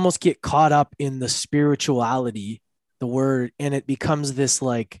almost get caught up in the spirituality, the word, and it becomes this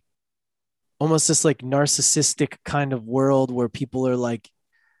like almost this like narcissistic kind of world where people are like,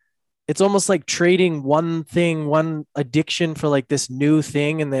 it's almost like trading one thing, one addiction for like this new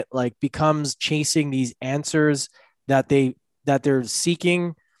thing, and that like becomes chasing these answers that they're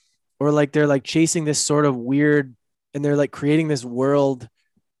seeking, or like they're like chasing this sort of weird, and they're like creating this world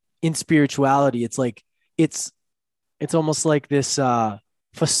in spirituality. It's like it's almost like this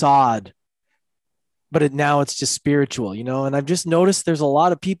facade, but now it's just spiritual, you know. And I've just noticed there's a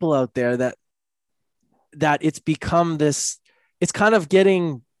lot of people out there that it's become this, it's kind of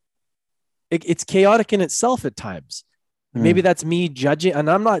getting, it's chaotic in itself at times. Maybe that's me judging, and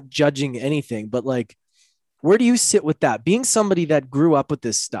I'm not judging anything, but like, where do you sit with that? Being somebody that grew up with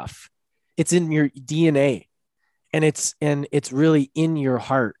this stuff, it's in your DNA, and it's really in your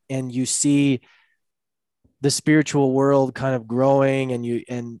heart, and you see the spiritual world kind of growing,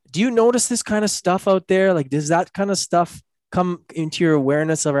 and do you notice this kind of stuff out there? Like, does that kind of stuff come into your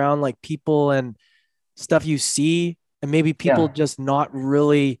awareness around like people and stuff you see, and maybe people just not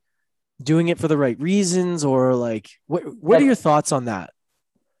really doing it for the right reasons, or like, what are your thoughts on that?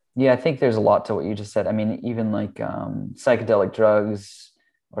 Yeah, I think there's a lot to what you just said. I mean, even like psychedelic drugs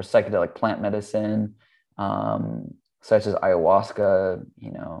or psychedelic plant medicine, such as ayahuasca,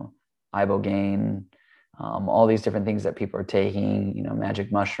 ibogaine, all these different things that people are taking,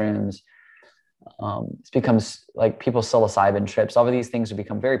 magic mushrooms. It becomes like people's psilocybin trips. All of these things have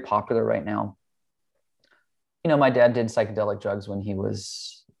become very popular right now. My dad did psychedelic drugs when he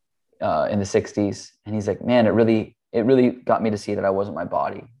was in the 60s. And he's like, man, it really got me to see that I wasn't my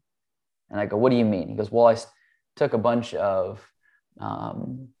body. And I go, what do you mean? He goes, well, I took a bunch of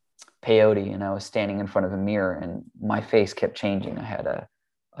peyote and I was standing in front of a mirror and my face kept changing. I had a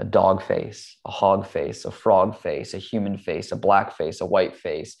dog face, a hog face, a frog face, a human face, a black face, a white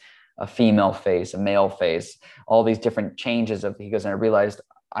face, a female face, a male face, all these different changes he goes, and I realized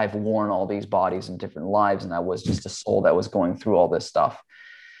I've worn all these bodies in different lives. And I was just a soul that was going through all this stuff.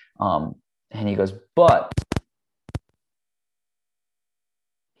 And he goes, but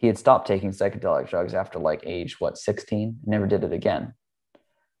he had stopped taking psychedelic drugs after like age, 16, never did it again.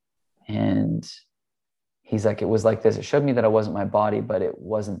 And he's like, it was like this. It showed me that I wasn't my body, but it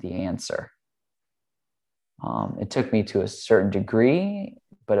wasn't the answer. It took me to a certain degree,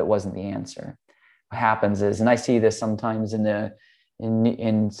 but it wasn't the answer. What happens is, and I see this sometimes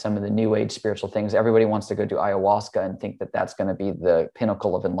in some of the new age spiritual things, everybody wants to go do ayahuasca and think that that's going to be the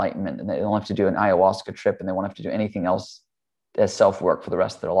pinnacle of enlightenment. And they don't have to do an ayahuasca trip and they won't have to do anything else as self-work for the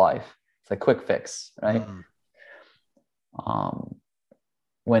rest of their life. It's a quick fix, right?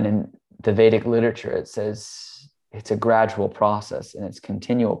 When in the Vedic literature, it says it's a gradual process and it's a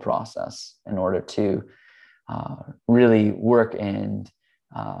continual process in order to really work and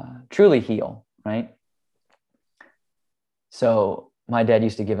truly heal, right? So my dad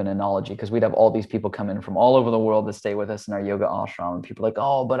used to give an analogy because we'd have all these people come in from all over the world to stay with us in our yoga ashram. And people are like,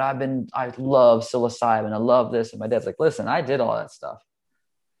 oh, but I love psilocybin. I love this. And my dad's like, listen, I did all that stuff.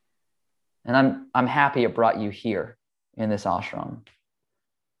 And I'm happy it brought you here in this ashram.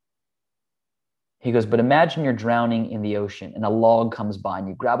 He goes, but imagine you're drowning in the ocean and a log comes by and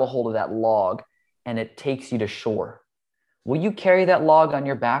you grab a hold of that log and it takes you to shore. Will you carry that log on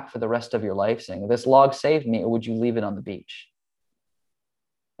your back for the rest of your life saying, this log saved me, or would you leave it on the beach?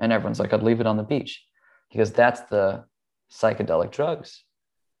 And everyone's like, I'd leave it on the beach. He goes, that's the psychedelic drugs.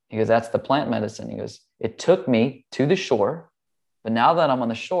 He goes, that's the plant medicine. He goes, it took me to the shore, but now that I'm on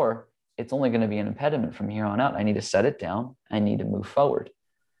the shore, it's only going to be an impediment from here on out. I need to set it down. I need to move forward.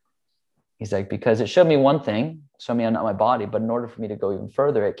 He's like, because it showed me one thing, showed me I'm not my body, but in order for me to go even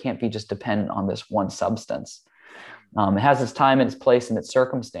further, it can't be just dependent on this one substance. It has its time and its place and its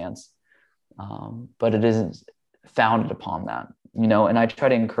circumstance, but it isn't founded upon that. And I try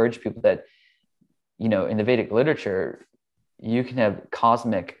to encourage people that, in the Vedic literature, you can have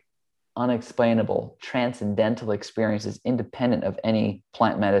cosmic, unexplainable, transcendental experiences independent of any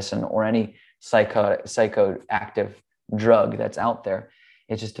plant medicine or any psychoactive drug that's out there.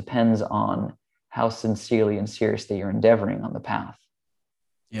 It just depends on how sincerely and seriously you're endeavoring on the path.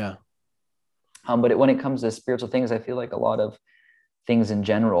 Yeah. But when it comes to spiritual things, I feel like a lot of things in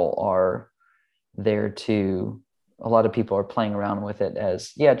general are there to, a lot of people are playing around with it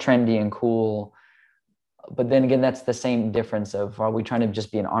as, trendy and cool. But then again, that's the same difference of, are we trying to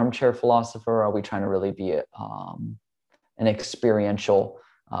just be an armchair philosopher? Or are we trying to really be an experiential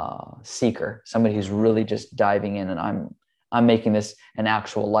seeker, somebody who's really just diving in, and I'm making this an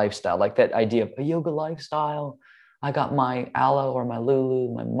actual lifestyle, like that idea of a yoga lifestyle. I got my aloe or my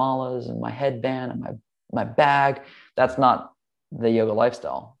lulu, my malas and my headband and my bag. That's not the yoga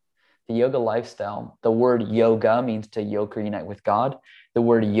lifestyle. The yoga lifestyle, the word yoga means to yoke or unite with God. The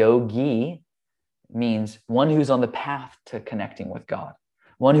word yogi means one who's on the path to connecting with God,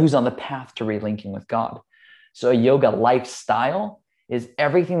 one who's on the path to relinking with God. So a yoga lifestyle is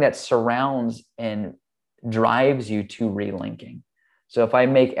everything that surrounds and drives you to relinking. So if I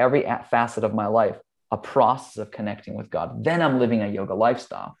make every facet of my life a process of connecting with God, then I'm living a yoga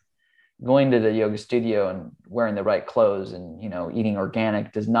lifestyle. Going to the yoga studio and wearing the right clothes and, eating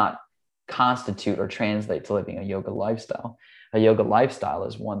organic does not constitute or translate to living a yoga lifestyle. A yoga lifestyle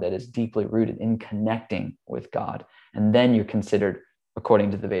is one that is deeply rooted in connecting with God. And then you're considered,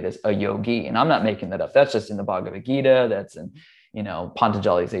 according to the Vedas, a yogi. And I'm not making that up. That's just in the Bhagavad Gita. That's in,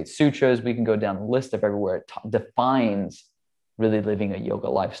 Patanjali's 8 sutras. We can go down the list of everywhere it defines really living a yoga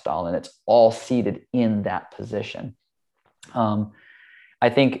lifestyle. And it's all seated in that position. I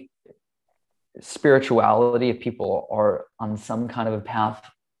think spirituality, if people are on some kind of a path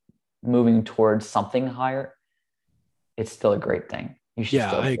moving towards something higher, it's still a great thing. You should.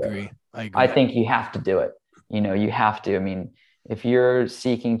 Yeah, I agree. I think you have to do it. You have to. I mean, if you're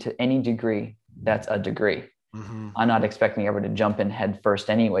seeking to any degree, that's a degree. Mm-hmm. I'm not expecting ever to jump in head first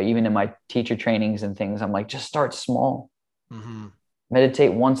anyway. Even in my teacher trainings and things, I'm like, just start small. Mm-hmm.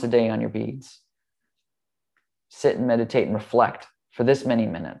 Meditate once a day on your beads. Sit and meditate and reflect for this many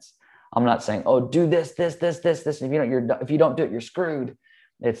minutes. I'm not saying, oh, do this. If you don't do it, you're screwed.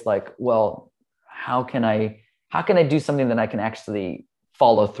 It's like, well, how can I do something that I can actually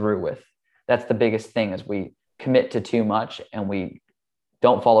follow through with? That's the biggest thing, is we commit to too much and we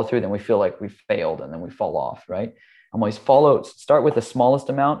don't follow through. Then we feel like we failed and then we fall off, right? I'm always start with the smallest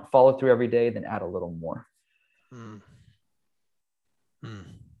amount, follow through every day, then add a little more.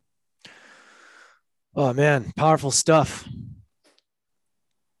 Oh man, powerful stuff.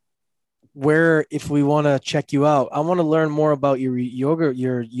 Where, if we want to check you out, I want to learn more about your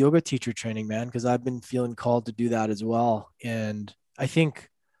yoga teacher training, man, because I've been feeling called to do that as well. And I think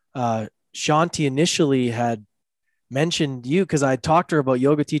Shanti initially had mentioned you, because I talked to her about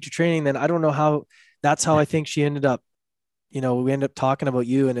yoga teacher training. Then I don't know how, that's how I think she ended up, we end up talking about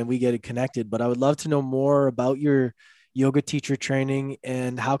you and then we get it connected. But I would love to know more about your yoga teacher training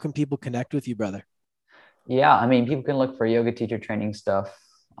and how can people connect with you, brother? Yeah, I mean, people can look for yoga teacher training stuff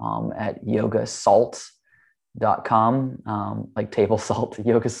at yogasalt.com, like table salt,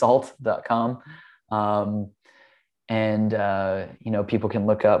 yogasalt.com. People can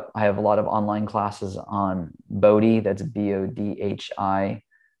look up, I have a lot of online classes on Bodhi, that's BODHI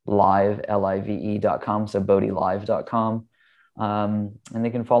live, LIVE.com. So bodhilive.com. And they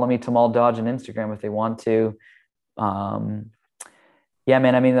can follow me, Tamal Dodge, on Instagram if they want to. Yeah,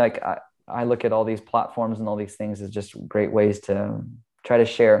 man, I mean, like I look at all these platforms and all these things as just great ways to try to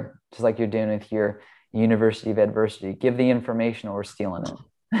share, just like you're doing with your University of Adversity. Give the information or we're stealing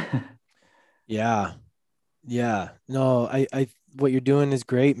it. Yeah. No, I what you're doing is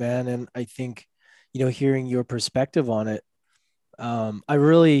great, man. And I think, hearing your perspective on it, I've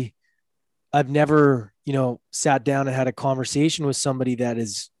never, sat down and had a conversation with somebody that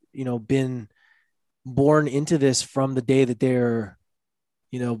has, been born into this from the day that they're,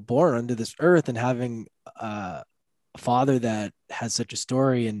 born under this earth, and having a father that has such a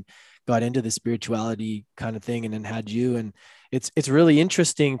story and got into the spirituality kind of thing, and then had you. And it's really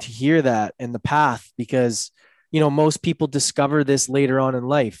interesting to hear that in the path, because, most people discover this later on in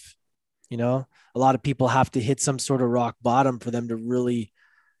life. A lot of people have to hit some sort of rock bottom for them to really,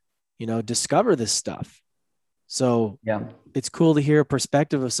 discover this stuff. So yeah, it's cool to hear a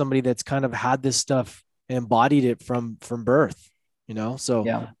perspective of somebody that's kind of had this stuff and embodied it from birth, so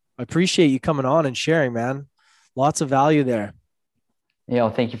yeah. I appreciate you coming on and sharing, man. Lots of value there. Yeah.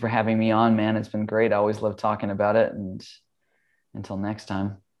 Well, thank you for having me on, man. It's been great. I always love talking about it. And until next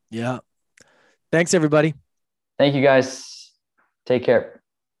time. Yeah. Thanks, everybody. Thank you, guys. Take care.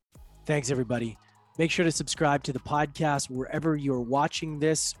 Thanks, everybody. Make sure to subscribe to the podcast wherever you're watching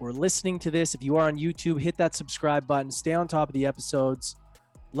this or listening to this. If you are on YouTube, hit that subscribe button. Stay on top of the episodes.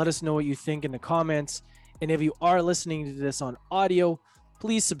 Let us know what you think in the comments. And if you are listening to this on audio,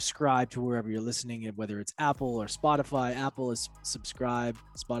 please subscribe to wherever you're listening, whether it's Apple or Spotify. Apple is subscribe,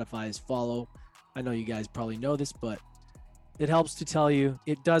 Spotify is follow. I know you guys probably know this, but it helps to tell you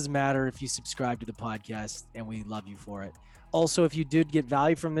it does matter if you subscribe to the podcast, and we love you for it. Also, if you did get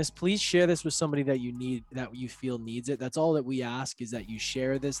value from this, please share this with somebody that you feel needs it. That's all that we ask, is that you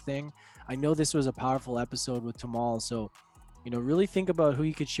share this thing. I know this was a powerful episode with Tamal, so really think about who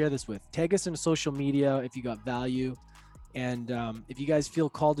you could share this with. Tag us in social media if you got value. And if you guys feel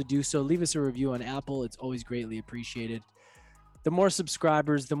called to do so, leave us a review on Apple. It's always greatly appreciated. The more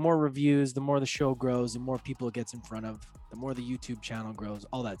subscribers, the more reviews, the more the show grows, the more people it gets in front of, the more the YouTube channel grows,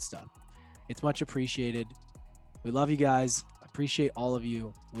 all that stuff. It's much appreciated. We love you guys. Appreciate all of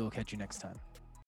you. We'll catch you next time.